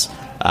brands.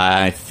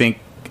 I think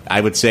I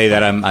would say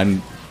that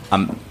I'm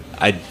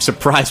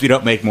surprised we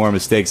don't make more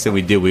mistakes than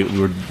we do.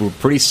 We're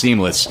pretty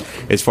seamless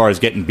as far as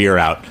getting beer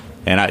out.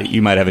 And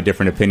you might have a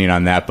different opinion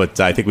on that, but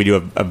I think we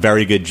do a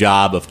very good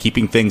job of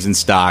keeping things in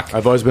stock.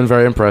 I've always been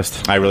very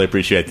impressed. I really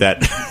appreciate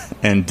that.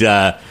 And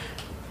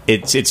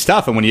it's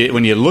tough. And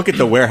when you look at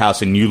the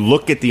warehouse and you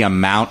look at the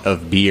amount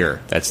of beer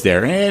that's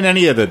there, and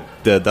any of the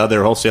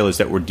other wholesalers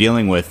that we're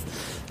dealing with,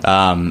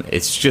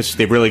 it's just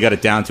they've really got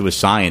it down to a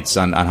science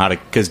on how to,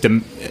 because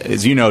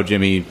as you know,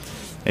 Jimmy,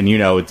 and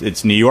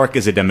it's New York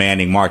is a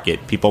demanding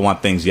market. People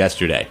want things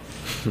yesterday.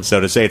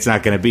 So to say it's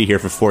not going to be here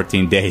for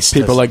 14 days.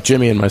 People like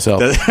Jimmy and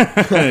myself.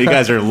 You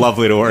guys are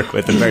lovely to work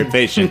with and very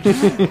patient.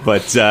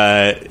 But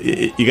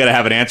you got to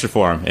have an answer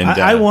for them. And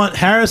I want,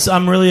 Harris,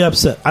 I'm really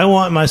upset. I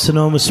want my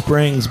Sonoma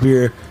Springs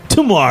beer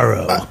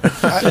tomorrow.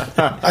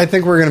 I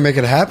think we're going to make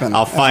it happen.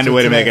 I'll find a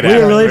way to make it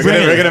happen. We're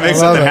going to make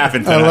something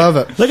happen tonight. I love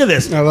it. Look at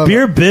this.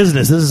 Beer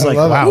business. This is like,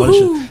 wow.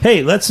 It.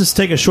 Hey, let's just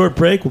take a short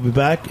break. We'll be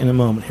back in a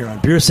moment here on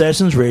Beer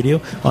Sessions Radio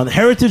on the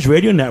Heritage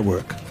Radio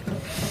Network.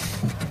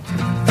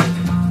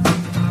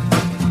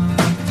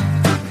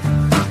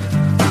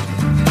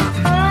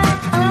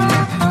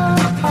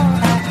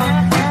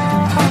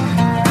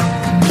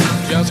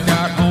 Just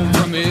got home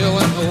from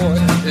Illinois.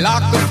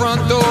 Locked the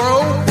front door,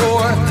 oh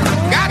boy.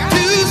 Got to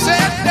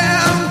sit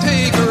down,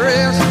 take a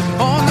rest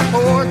on the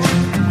porch.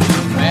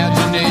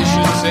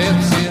 Imagination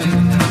sets in.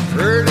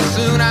 Pretty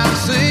soon I'm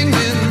singing.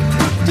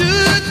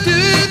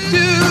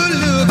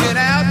 Looking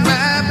out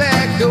my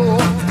back door.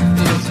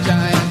 This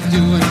giant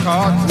doing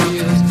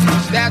cartwheels.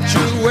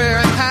 Statue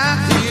wearing high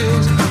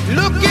heels.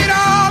 Look at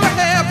all the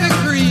happy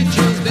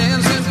creatures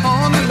dancing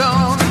on the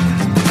lawn.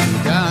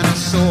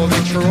 Dinosaur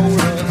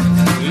controller.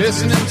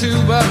 Listening to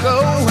Buck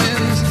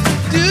Owens.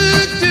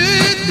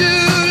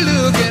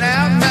 Looking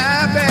out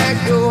my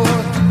back door.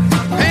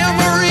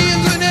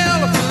 Tambourines and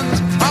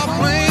elephants are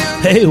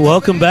playing. Hey,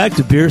 welcome back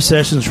to Beer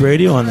Sessions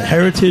Radio on the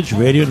Heritage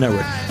Radio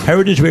Network.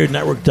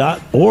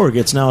 HeritageRadioNetwork.org.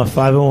 It's now a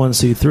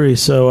 501c3.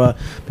 So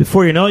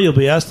before you know it, you'll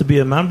be asked to be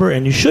a member,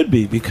 and you should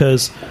be,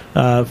 because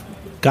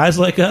guys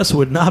like us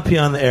would not be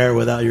on the air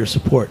without your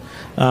support.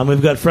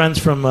 We've got friends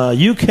from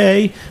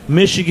UK,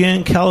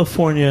 Michigan,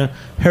 California.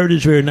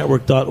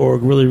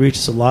 HeritageRadioNetwork.org really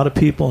reaches a lot of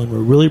people, and we're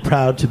really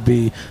proud to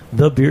be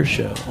the beer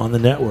show on the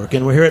network.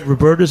 And we're here at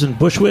Roberta's in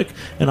Bushwick,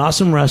 an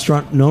awesome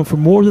restaurant known for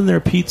more than their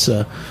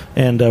pizza.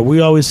 And we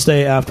always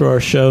stay after our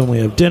show, and we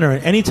have dinner.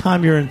 And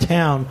anytime you're in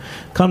town,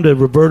 come to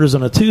Roberta's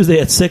on a Tuesday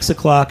at 6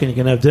 o'clock, and you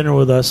can have dinner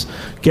with us.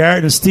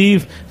 Garrett and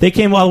Steve, they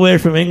came all the way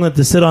from England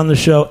to sit on the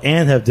show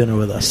and have dinner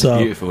with us. So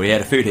beautiful. Yeah,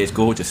 the food here is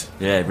gorgeous.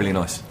 Yeah, really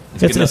nice.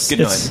 It's good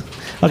night.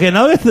 Okay,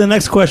 now we get to the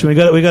next question. We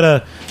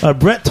got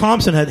Brett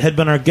Thompson had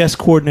been our guest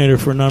coordinator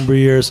for a number of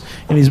years,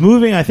 and he's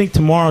moving, I think,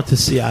 tomorrow to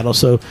Seattle.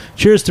 So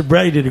cheers to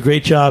Brett. He did a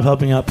great job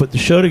helping out put the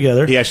show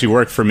together. He actually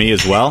worked for me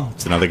as well.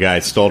 It's another guy I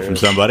stole from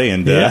somebody,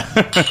 and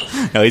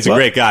no, he's a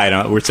great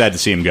guy. We're sad to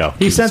see him go.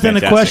 He sent in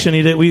a question.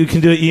 We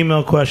can do an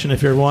email question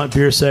if you want,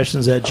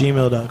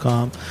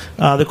 beersessions@gmail.com.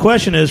 The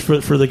question is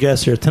for the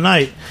guests here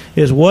tonight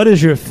is, what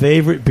is your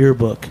favorite beer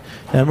book?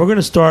 And we're going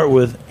to start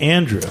with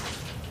Andrew.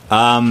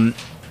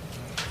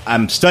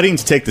 I'm studying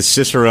to take the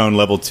Cicerone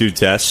Level 2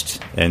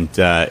 test, and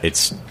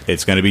it's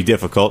going to be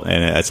difficult,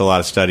 and it's a lot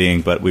of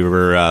studying, but we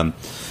were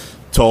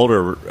told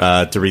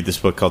to read this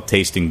book called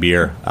Tasting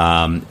Beer,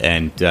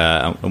 and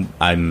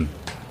I'm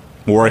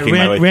working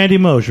my way. Randy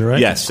Mosher, right?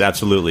 Yes,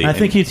 absolutely. I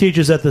think he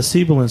teaches at the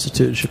Siebel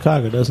Institute in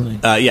Chicago, doesn't he?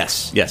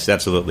 Yes,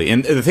 absolutely.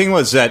 And the thing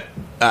was that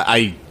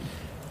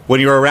when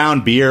you're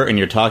around beer and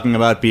you're talking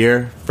about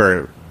beer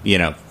for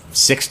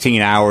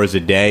 16 hours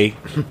a day,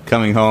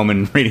 coming home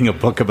and reading a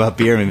book about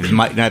beer, I mean, it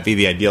might not be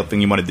the ideal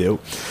thing you want to do.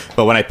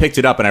 But when I picked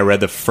it up and I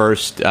read the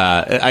first,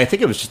 I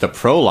think it was just a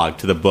prologue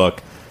to the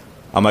book,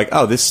 I'm like,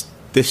 oh, this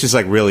is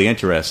like really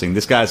interesting.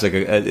 This guy's like,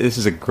 this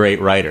is a great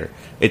writer.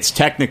 It's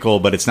technical,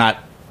 but it's not.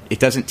 It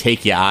doesn't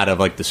take you out of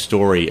like the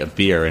story of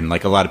beer. And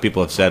like a lot of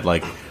people have said,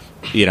 like,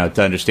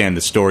 to understand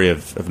the story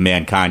of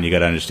mankind, you got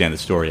to understand the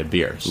story of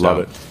beer. So love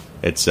it.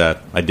 It's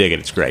I dig it.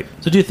 It's great.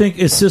 So do you think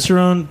is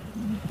Cicerone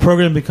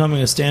program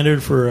becoming a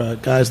standard for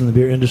guys in the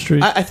beer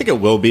industry? I think it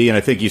will be, and I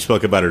think you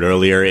spoke about it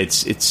earlier.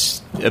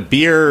 It's a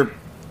beer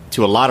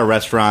to a lot of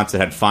restaurants that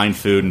had fine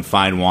food and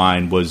fine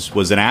wine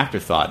was an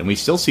afterthought, and we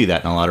still see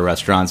that in a lot of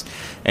restaurants.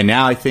 And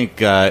now I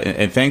think,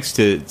 and thanks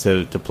to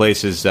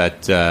places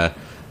that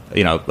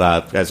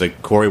as a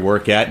Corey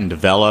work at and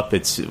develop,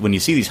 it's when you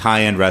see these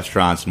high end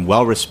restaurants and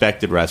well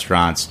respected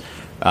restaurants.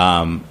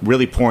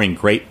 Really pouring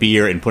great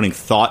beer and putting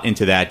thought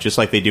into that, just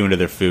like they do into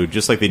their food,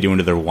 just like they do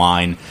into their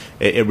wine.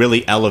 It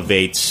really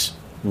elevates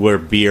where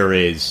beer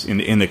is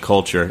in the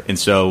culture. And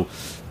so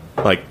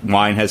like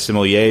wine has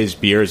sommeliers,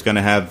 beer is going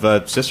to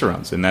have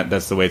cicerones, and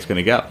that's the way it's going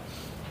to go.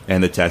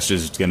 And the test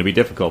is going to be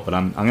difficult, but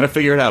I'm going to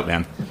figure it out,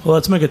 man. Well,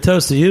 let's make a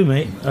toast to you,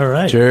 mate. All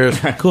right. Cheers.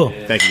 Cool.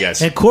 Thank you,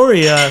 guys. And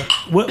Corey,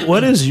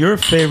 what is your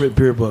favorite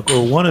beer book,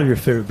 or one of your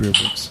favorite beer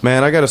books?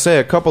 Man, I got to say,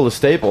 a couple of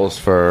staples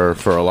for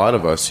a lot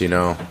of us,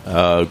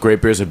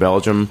 Great Beers of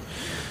Belgium,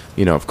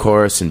 of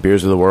course, and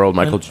Beers of the World.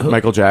 Michael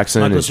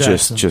Jackson Michael is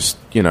Jackson. just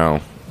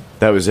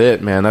that was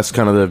it, man. That's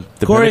kind of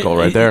the Corey, pinnacle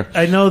right there.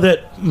 I know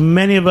that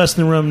many of us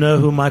in the room know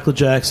who Michael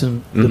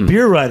Jackson, the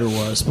beer writer,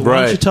 was, but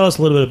why don't you tell us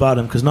a little bit about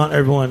him, because not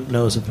everyone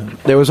knows of him.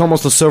 There was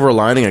almost a silver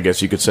lining, I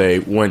guess you could say,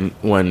 when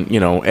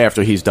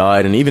after he's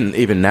died, and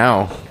even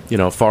now,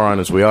 far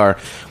on as we are,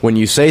 when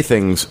you say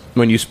things,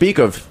 when you speak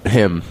of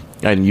him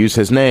and use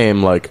his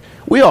name, like,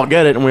 we all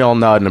get it and we all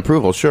nod in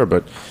approval, sure,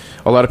 but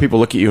a lot of people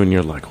look at you and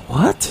you're like,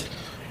 what?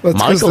 Well,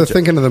 it's because they're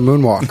thinking of the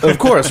moonwalk. Of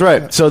course,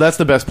 right. So that's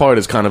the best part,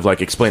 is kind of like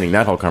explaining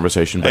that whole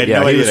conversation. But I had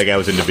no idea that guy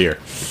was into beer.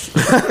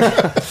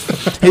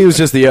 He was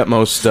just the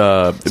utmost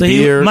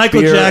beer.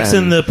 Michael beer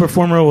Jackson, and the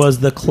performer, was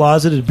the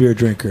closeted beer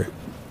drinker.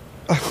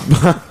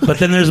 But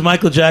then there's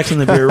Michael Jackson,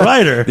 the beer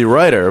writer. The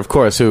writer, of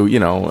course, who,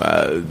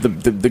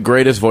 the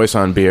greatest voice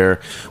on beer.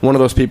 One of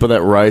those people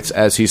that writes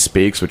as he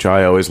speaks, which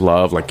I always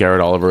love, like Garrett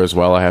Oliver as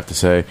well, I have to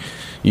say.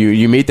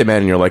 You meet the man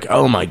and you're like,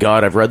 oh my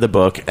God, I've read the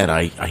book and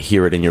I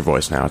hear it in your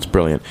voice now. It's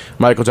brilliant.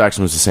 Michael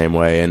Jackson was the same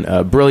way, and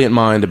a brilliant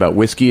mind about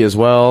whiskey as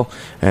well,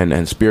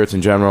 and spirits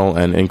in general,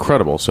 and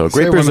incredible. So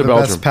Great Beers of one of the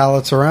Belgium. best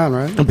palates around,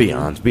 right?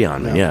 Beyond,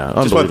 man, yeah.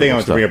 Just one thing I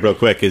want to stuff. bring up real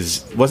quick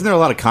is, wasn't there a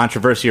lot of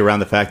controversy around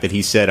the fact that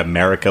he said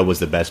America was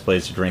the best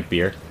place to drink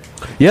beer?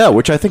 Yeah,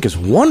 which I think is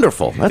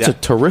wonderful. That's Yeah. a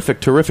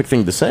terrific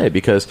thing to say,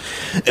 because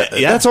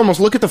that's almost,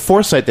 look at the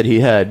foresight that he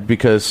had,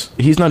 because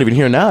he's not even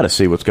here now to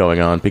see what's going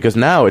on, because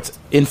now it's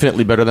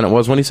infinitely better than it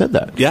was when he said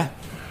that. Yeah.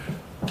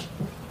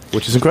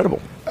 Which is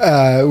incredible.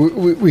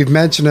 We've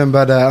mentioned him,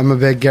 but I'm a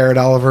big Garrett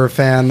Oliver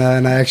fan,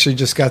 and I actually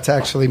just got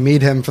to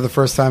meet him for the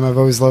first time. I've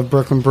always loved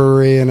Brooklyn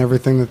Brewery and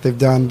everything that they've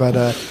done,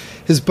 but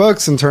his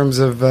books, in terms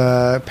of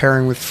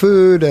pairing with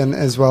food, and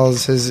as well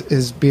as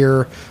his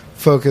beer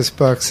focused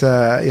books,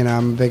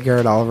 I'm a big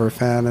Garrett Oliver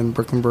fan, and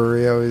Brooklyn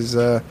Brewery always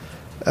love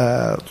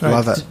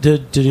it.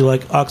 Did you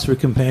like Oxford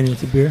Companion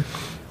with the beer?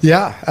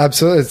 Yeah,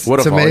 absolutely.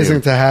 It's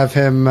amazing to have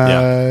him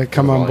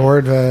come on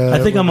board.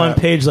 I think I'm on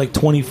page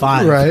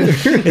 25. Right.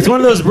 It's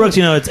one of those books,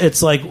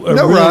 it's like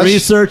No real rush.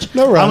 research.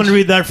 No rush. I'm going to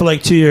read that for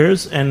 2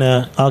 years, and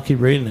I'll keep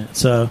reading it.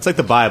 So It's like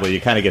the Bible.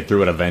 You kind of get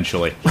through it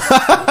eventually.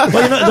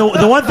 well,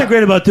 the one thing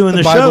great about doing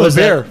the show Bible is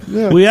of beer. that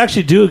Yeah. we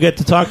actually do get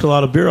to talk to a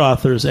lot of beer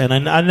authors, and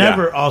I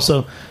never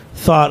also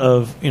thought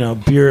of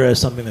beer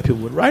as something that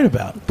people would write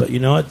about. But you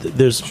know what?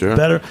 There's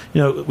better.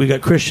 We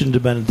got Christian de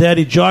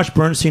Benedetti, Josh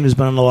Bernstein, who's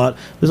been on a lot.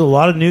 There's a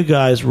lot of new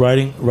guys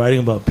writing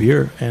about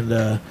beer, and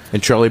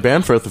Charlie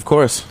Bamforth, of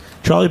course.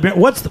 Charlie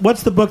What's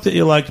the book that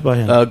you liked by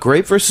him?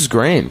 Grape versus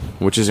Grain,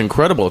 which is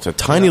incredible. It's a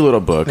tiny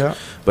little book,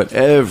 but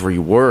every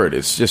word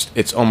is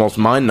it's almost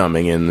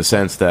mind-numbing, in the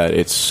sense that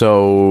it's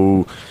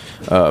so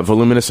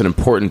voluminous and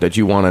important that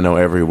you want to know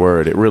every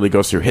word. It really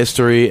goes through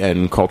history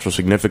and cultural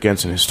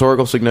significance and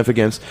historical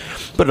significance,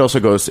 but it also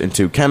goes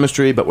into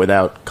chemistry, but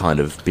without kind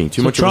of being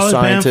too much of a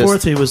scientist.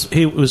 Charlie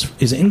Bamforth,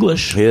 he's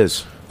English. He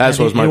is. As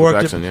was Michael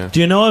Jackson, Do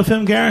you know of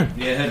him, Garen?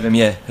 Yeah,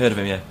 heard of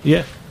him, yeah.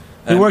 Yeah.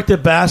 He worked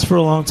at Bass for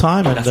a long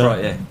time. And, That's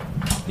right, yeah.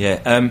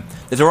 Yeah.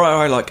 There's a writer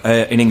I like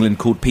in England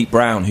called Pete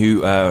Brown,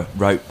 who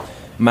wrote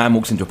Man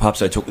Walks Into a Pub,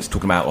 so it's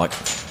talking about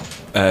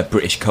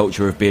British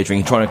culture of beer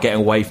drinking, trying to get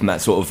away from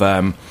that sort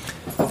of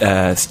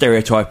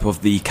stereotype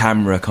of the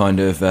camera kind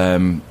of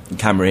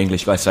camera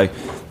English guy. So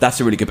that's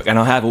a really good book, and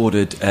I have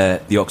ordered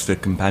the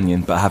Oxford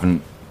Companion, but I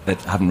haven't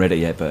read it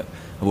yet. But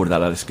I've ordered that.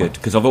 That's good,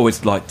 because I've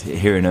always liked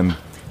hearing him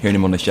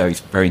on the show. He's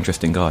a very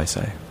interesting guy.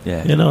 So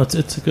yeah,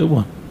 it's a good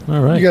one. All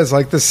right, You guys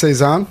like this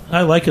Saison?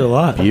 I like it a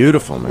lot.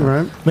 Beautiful, man.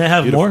 Right. May I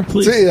have more,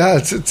 please?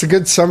 It's a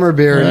good summer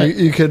beer. Right.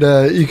 You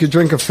could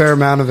drink a fair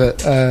amount of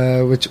it,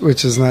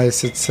 which is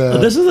nice. It's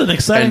This is an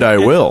exciting. And I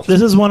will.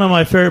 This is one of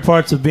my favorite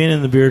parts of being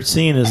in the beer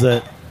scene, is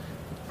that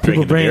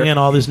people bringing in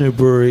all these new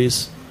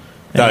breweries.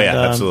 Oh yeah,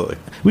 absolutely.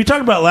 We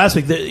talked about last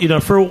week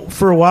that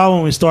for a while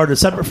when we started,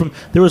 separate from,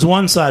 there was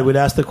one side we'd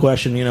ask the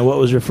question, what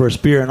was your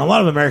first beer, and a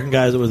lot of American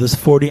guys, it was this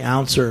 40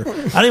 ouncer.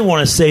 I didn't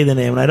want to say the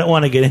name, and I don't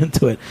want to get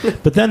into it.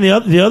 But then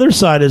the other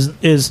side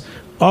is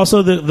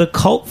also the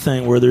cult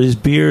thing, where there's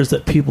beers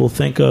that people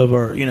think of,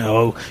 or you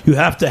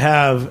have to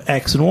have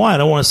X and Y. I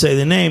don't want to say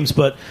the names,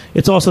 but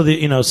it's also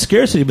the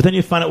scarcity. But then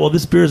you find out, well,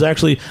 this beer is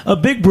actually a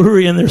big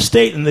brewery in their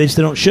state, and they just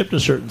don't ship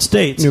to certain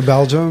states. New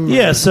Belgium.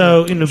 Yeah,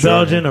 so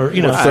Belgian, or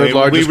third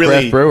largest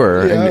craft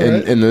brewer right.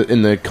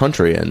 in the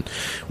country, and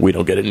we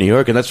don't get it in New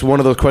York. And that's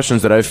one of those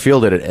questions that I've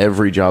fielded at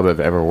every job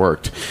I've ever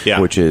worked,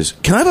 which is,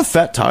 can I have a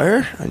fat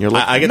tire? And you're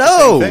like, I get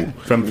no, the same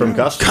thing from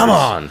customers. come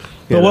on.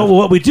 But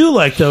what we do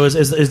like, though,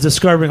 is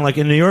discovering, like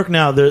in New York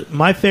now,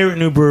 my favorite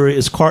new brewery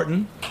is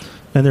Carton.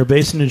 and they're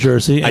based in New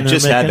Jersey. I And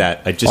just they're had making-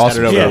 that. I just had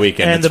it over the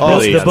weekend. And It's the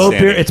really boat beer,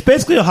 outstanding. it's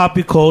basically a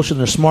hoppy Kolsch, and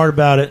they're smart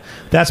about it.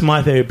 That's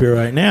my favorite beer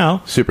right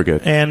now. Super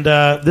good. And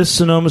this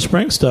Sonoma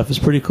Springs stuff is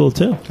pretty cool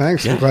too.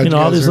 Thanks. I'm glad You know,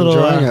 you all guys these are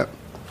little, enjoying it.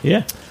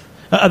 Yeah.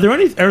 Are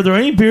there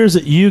any beers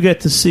that you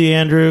get to see,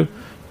 Andrew,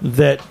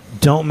 that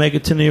don't make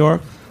it to New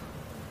York?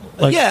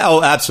 Yeah,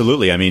 oh,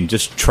 absolutely. I mean,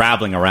 just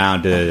traveling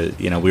around to,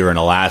 we were in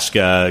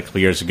Alaska a couple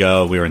years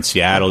ago. We were in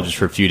Seattle just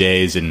for a few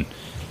days, and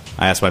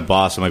I asked my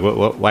boss, I'm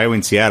like, why are we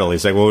in Seattle?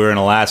 He's like, well, we were in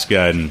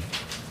Alaska, and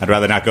I'd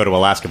rather not go to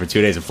Alaska for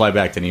 2 days and fly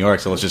back to New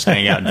York, so let's just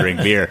hang out and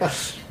drink beer.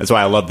 That's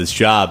why I love this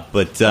job.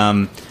 But,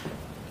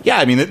 yeah,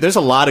 I mean, there's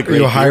a lot of Are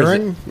great you beers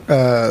hiring?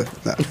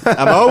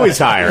 I'm always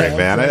hiring,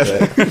 man.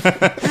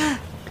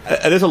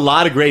 There's a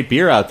lot of great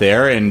beer out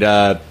there,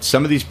 and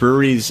some of these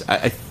breweries,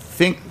 I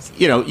think,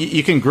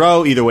 you can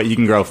grow either way. You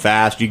can grow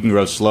fast, you can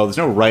grow slow. There's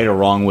no right or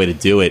wrong way to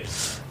do it.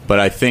 But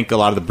I think a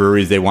lot of the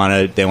breweries, they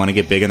want to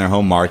get big in their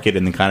home market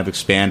and then kind of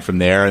expand from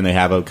there, and they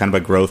have a kind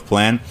of a growth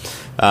plan.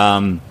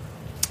 And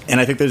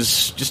I think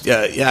there's just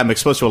I'm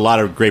exposed to a lot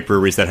of great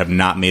breweries that have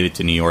not made it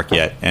to New York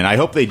yet, and I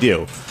hope they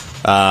do.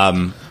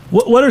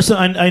 What are some?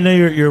 I know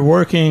you're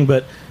working,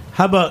 but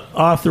how about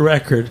off the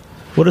record?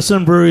 What are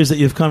some breweries that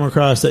you've come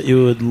across that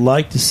you would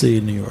like to see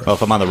in New York? Oh,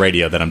 if I'm on the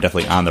radio, then I'm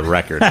definitely on the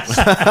record. All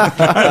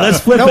right, let's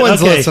flip No it.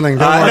 one's Okay. listening.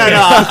 No,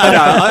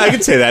 I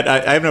can say that.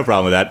 I have no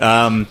problem with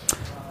that.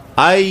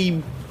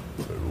 I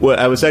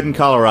was in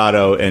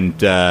Colorado,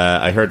 and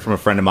I heard from a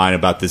friend of mine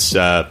about this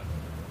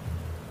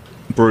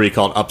brewery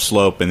called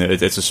Upslope, and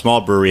it's a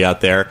small brewery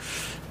out there.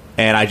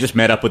 And I just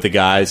met up with the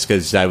guys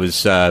because I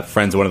was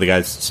friends with one of the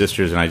guys'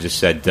 sisters, and I just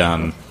said,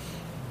 I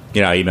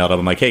emailed them.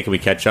 I'm like, hey, can we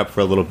catch up for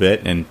a little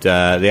bit? And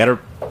they had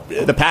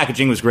the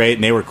packaging was great,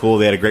 and they were cool.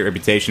 They had a great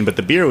reputation, but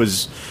the beer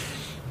was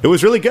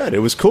really good. It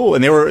was cool,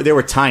 and they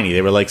were tiny.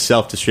 They were like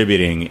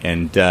self-distributing,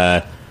 and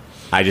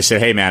I just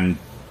said, hey, man,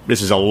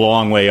 this is a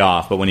long way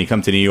off, but when you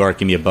come to New York,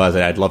 give me a buzz.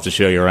 I'd love to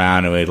show you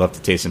around, and I'd love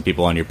to taste some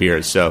people on your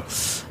beers. So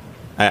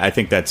I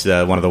think that's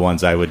one of the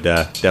ones I would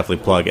definitely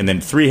plug. And then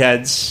Three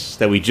Heads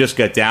that we just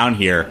got down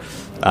here.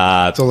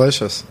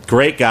 Delicious.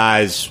 Great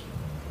guys.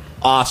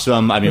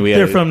 Awesome. I mean,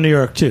 They're from New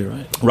York too,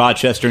 right?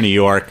 Rochester, New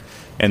York,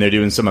 and they're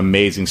doing some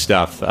amazing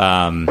stuff.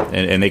 And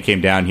they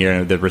came down here,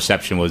 and the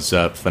reception was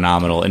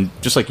phenomenal. And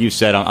just like you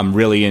said, I'm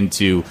really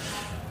into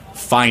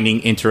finding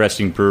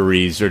interesting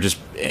breweries, or just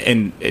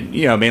and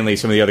mainly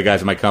some of the other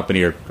guys in my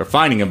company are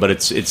finding them, but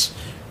it's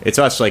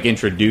us like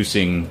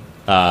introducing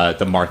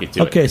the market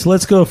to it. Okay, so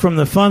let's go from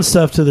the fun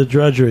stuff to the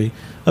drudgery.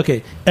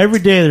 Okay, every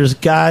day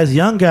there's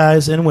young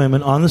guys and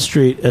women on the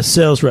street as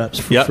sales reps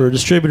for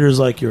distributors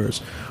like yours.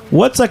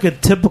 What's like a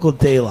typical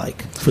day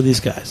like for these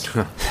guys?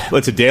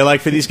 What's a day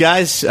like for these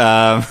guys?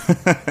 Right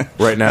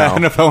now, I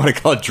don't know if I want to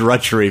call it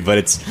drudgery, but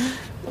it's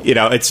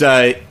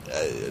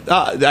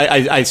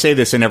I say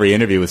this in every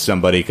interview with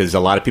somebody because a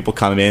lot of people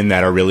come in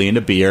that are really into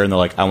beer and they're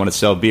like, I want to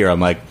sell beer. I'm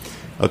like,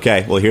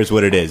 okay, well, here's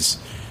what it is.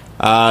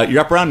 You're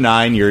up around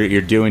 9.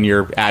 You're doing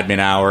your admin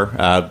hour.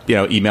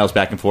 Emails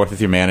back and forth with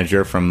your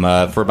manager for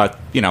about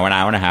an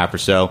hour and a half or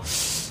so.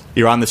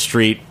 You're on the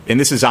street, and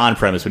this is on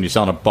premise when you're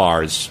selling at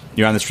bars.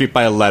 You're on the street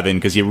by 11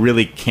 because you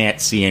really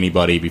can't see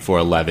anybody before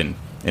 11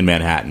 in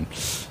Manhattan.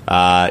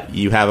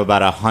 You have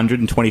about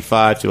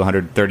 125 to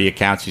 130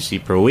 accounts you see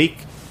per week.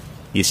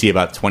 You see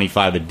about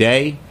 25 a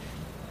day,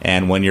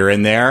 and when you're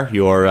in there,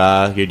 you're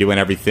doing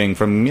everything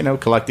from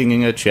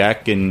collecting a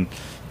check and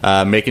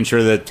making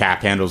sure the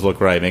tap handles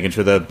look right, making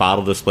sure the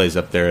bottle display's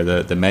up there,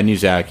 the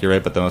menu's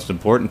accurate. But the most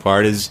important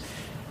part is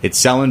it's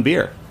selling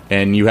beer,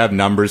 and you have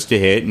numbers to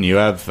hit, and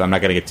I'm not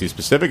going to get too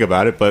specific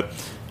about it, but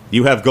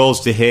you have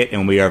goals to hit,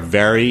 and we are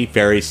very,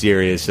 very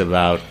serious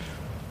about.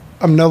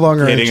 I'm no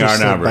longer hitting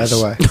interested, our numbers.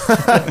 by the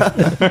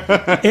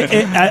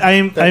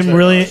way. I'm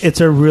really.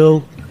 It's a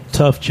real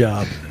tough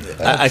job.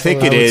 I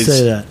think it is.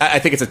 I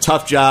think it's a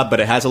tough job, but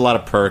it has a lot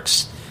of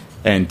perks,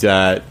 and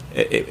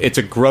it's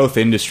a growth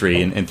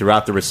industry. And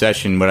throughout the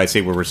recession, would I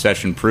say we're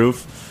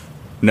recession-proof?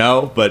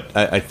 No, but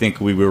I think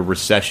we were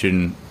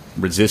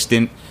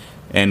recession-resistant,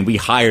 and we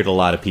hired a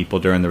lot of people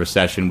during the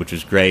recession, which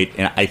is great.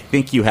 And I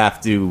think you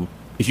have to,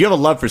 if you have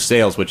a love for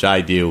sales, which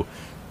I do,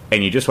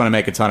 and you just want to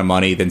make a ton of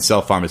money, then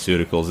sell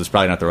pharmaceuticals is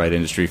probably not the right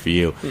industry for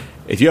you.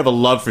 If you have a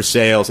love for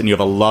sales and you have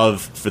a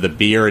love for the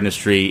beer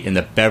industry and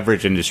the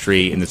beverage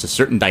industry, and there's a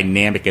certain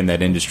dynamic in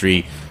that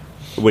industry,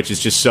 which is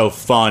just so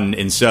fun,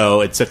 and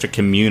so it's such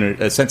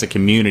a sense of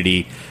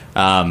community,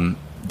 then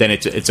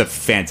it's a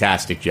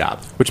fantastic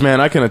job. Which, man,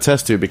 I can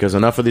attest to, because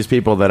enough of these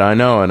people that I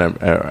know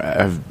and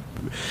have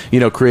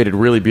created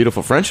really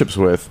beautiful friendships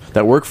with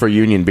that work for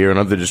Union Beer and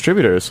other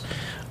distributors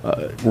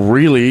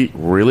really,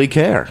 really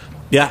care.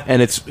 Yeah,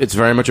 and it's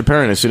very much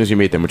apparent as soon as you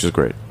meet them, which is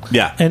great.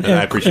 Yeah, and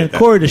I appreciate that.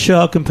 Corey, to show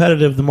how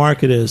competitive the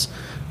market is,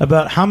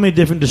 about how many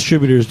different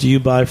distributors do you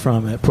buy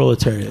from at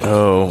Proletariat?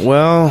 Oh,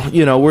 well,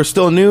 we're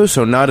still new,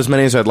 so not as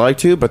many as I'd like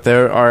to, but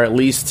there are at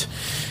least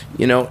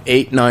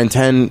 8, 9,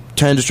 10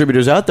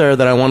 distributors out there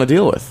that I want to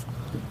deal with.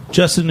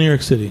 Just in New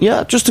York City?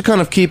 Yeah, just to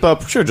kind of keep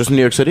up, just in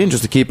New York City, and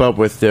just to keep up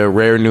with the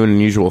rare, new, and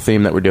unusual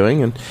theme that we're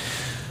doing. And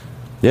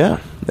Yeah,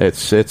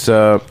 it's It's pretty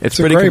a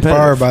great competitive.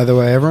 bar, by the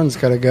way. Everyone's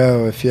got to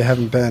go if you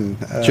haven't been.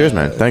 Cheers,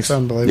 man. Thanks. It's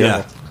unbelievable.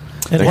 Yeah.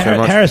 And Thanks very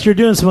much. Harris, you're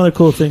doing some other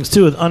cool things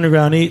too with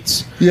Underground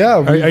Eats. Yeah,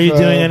 Are you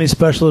doing any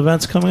special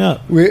events coming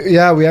up? We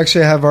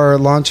actually have our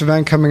launch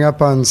event coming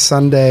up on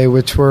Sunday,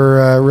 which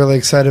we're really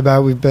excited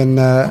about. We've been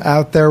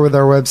out there with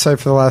our website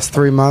for the last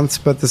 3 months,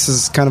 but this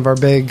is kind of our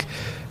big.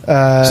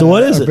 So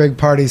what is our it? Big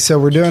party. So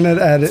we're doing it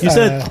at. You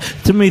said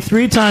to me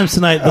 3 times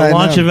tonight the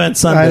launch event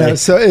Sunday. I know.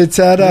 So it's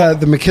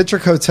at the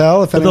McKittrick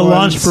Hotel. If But the anyone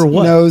launch for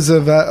what? knows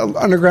of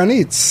Underground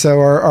Eats,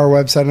 so our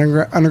website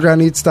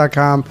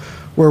undergroundeats.com,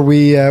 where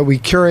we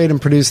curate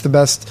and produce the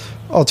best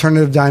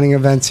alternative dining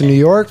events in New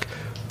York.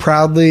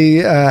 Proudly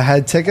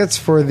had tickets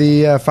for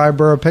the Five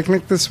Borough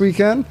Picnic this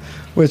weekend,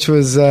 which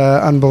was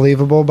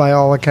unbelievable by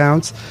all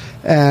accounts.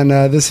 And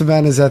this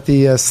event is at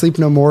the Sleep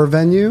No More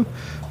venue,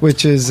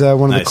 which is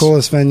one of the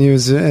coolest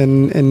venues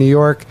in New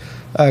York,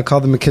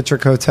 called the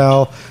McKittrick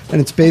Hotel.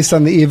 And it's based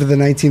on the eve of the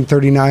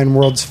 1939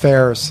 World's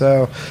Fair.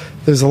 So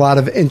there's a lot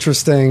of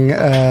interesting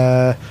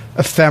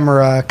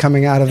ephemera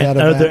coming out of that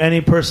event. Are there any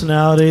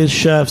personalities,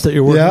 chefs that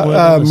you're working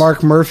with?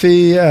 Mark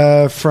Murphy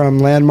from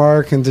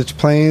Landmark and Ditch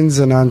Plains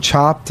and on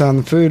Chopped on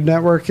the Food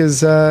Network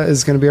is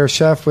going to be our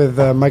chef, with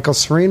Michael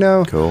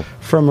Serino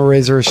from A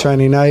Razor A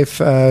Shiny Knife,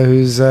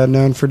 who's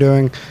known for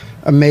doing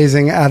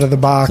amazing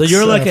out-of-the-box. So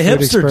you're like a food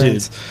hipster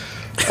experience.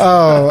 dude.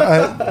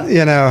 So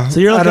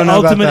you're like I don't an know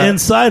about ultimate that.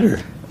 insider.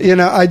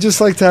 I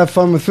just like to have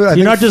fun with food.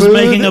 You're not just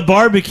making a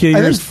barbecue.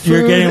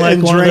 You're getting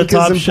like one of the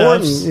top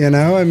chefs.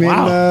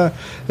 I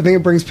think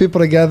it brings people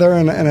together,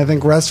 and I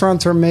think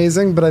restaurants are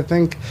amazing, but I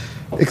think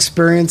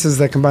experiences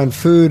that combine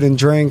food and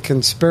drink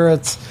and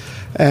spirits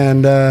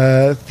and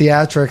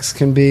theatrics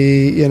can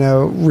be,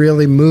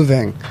 really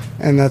moving,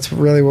 and that's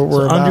really what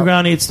we're about.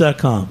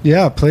 Undergroundeats.com.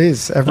 Yeah,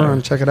 please,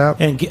 everyone, check it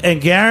out. And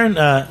Garen,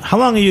 how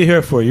long are you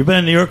here for? You've been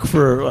in New York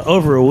for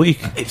over a week.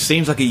 It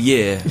seems like a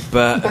year,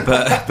 but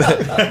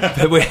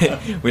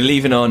we're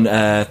leaving on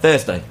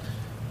Thursday.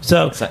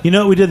 So, you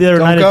know what we did the other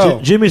night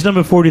at Jimmy's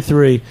number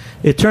 43?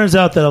 It turns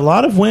out that a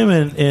lot of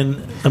women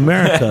in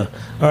America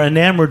are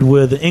enamored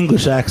with the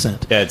English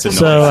accent. Yeah, it's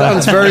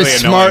annoying. Sounds very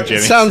smart.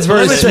 Sounds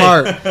very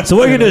smart. So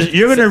what you're going to do is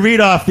you're going to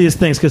read off these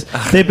things, because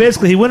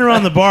he went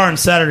around the bar on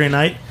Saturday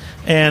night,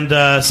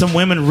 and some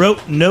women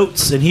wrote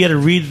notes, and he had to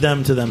read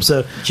them to them.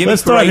 So Jimmy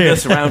let's start here. paraded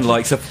us around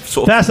like some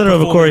sort of Pass it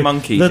over, performing Corey.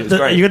 monkeys. It was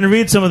great. You're going to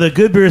read some of the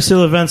Good Beer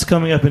Seal events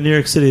coming up in New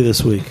York City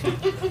this week.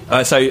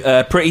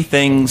 So Pretty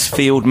Things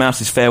Field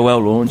Mouse's Farewell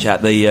launch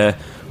at the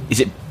is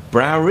it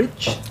Bowery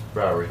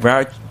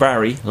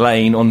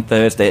Lane on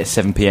Thursday at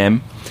 7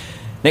 p.m.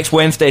 Next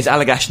Wednesday is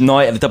Allagash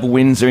Night at the Double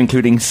Windsor,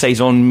 including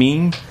Saison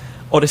Mine,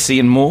 Odyssey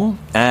and more.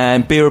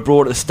 And Beer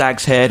Abroad at the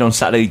Stag's Head on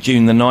Saturday,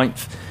 June the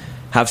 9th.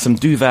 Have some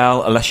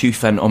Duval, La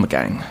Chouffe and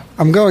Omegang.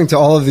 I'm going to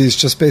all of these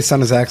just based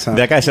on his accent.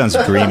 That guy sounds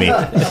dreamy.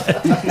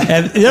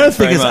 And the other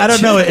thing is, I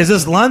don't know, is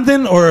this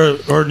London or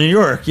New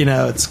York?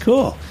 It's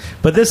cool.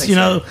 But this,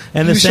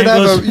 and the same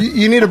goes...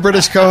 You need a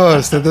British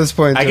co-host at this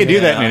point. I could do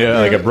that in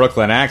like a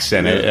Brooklyn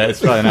accent.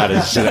 It's probably not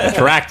as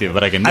attractive,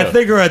 but I can do it. I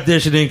think we're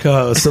auditioning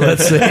co-hosts, so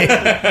let's see.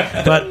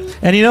 The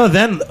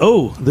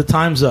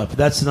time's up.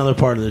 That's another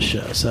part of the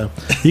show. So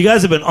you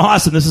guys have been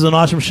awesome. This is an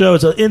awesome show.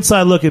 It's an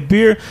inside look at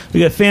beer. We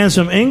got fans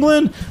from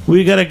England.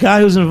 We got a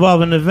guy who's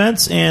involved in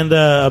events and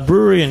a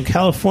brewery in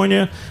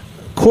California.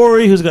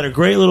 Corey, who's got a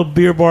great little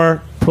beer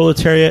bar,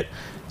 Proletariat.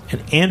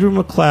 And Andrew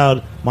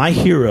McLeod, my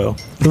hero,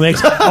 who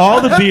makes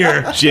all the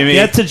beer. Jimmy,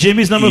 get to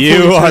Jimmy's number 43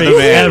 you are the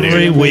man,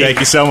 every dude. week. Thank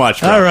you so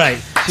much, bro. All right.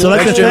 So I'd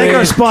like to thank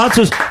our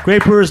sponsors.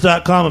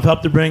 GreatBrewers.com have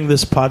helped to bring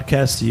this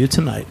podcast to you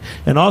tonight.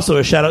 And also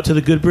a shout out to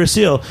the Good Beer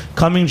Seal.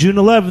 Coming June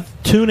 11th,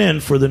 tune in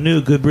for the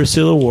new Good Beer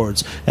Seal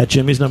Awards at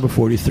Jimmy's number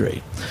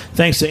 43.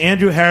 Thanks to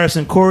Andrew, Harris,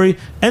 and Corey,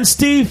 and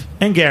Steve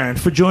and Garen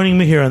for joining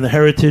me here on the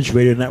Heritage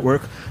Radio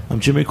Network. I'm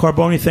Jimmy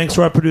Carboni. Thanks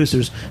to our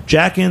producers,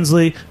 Jack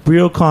Inslee,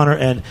 Brie O'Connor,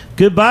 and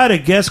goodbye to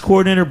guest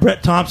coordinator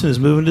Brett Thompson, who's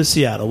moving to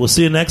Seattle. We'll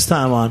see you next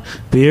time on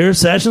Beer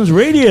Sessions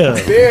Radio.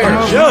 Beer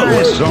songs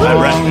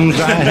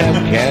I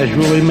have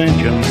casually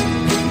mentioned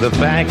the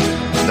fact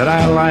that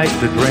I like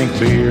to drink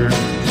beer.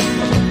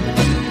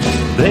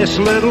 This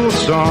little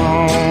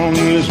song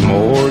is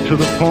more to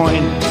the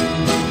point.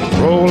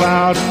 Roll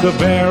out the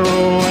barrel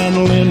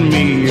and lend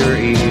me your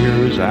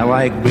ears. I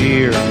like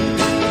beer.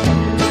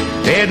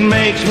 It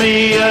makes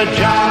me a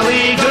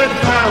jolly good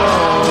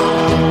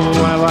fellow.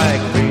 I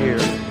like beer.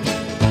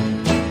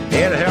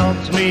 It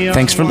helps me.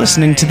 Thanks for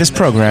listening to this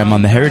program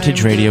on the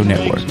Heritage Radio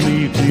Network.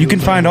 You can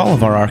find all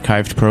of our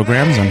archived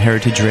programs on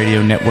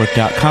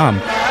heritageradionetwork.com,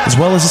 as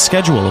well as a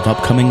schedule of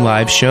upcoming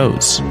live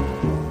shows.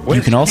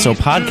 You can also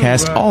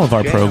podcast all of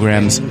our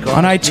programs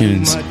on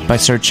iTunes by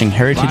searching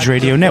Heritage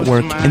Radio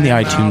Network in the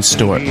iTunes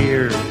Store.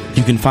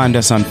 You can find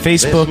us on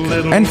Facebook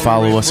and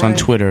follow us on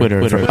Twitter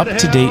for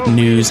up-to-date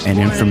news and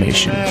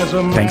information.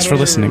 Thanks for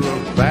listening.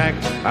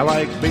 I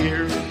like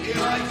beer.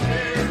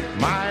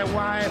 My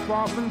wife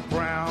often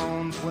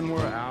frowns when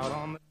we're out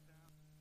on the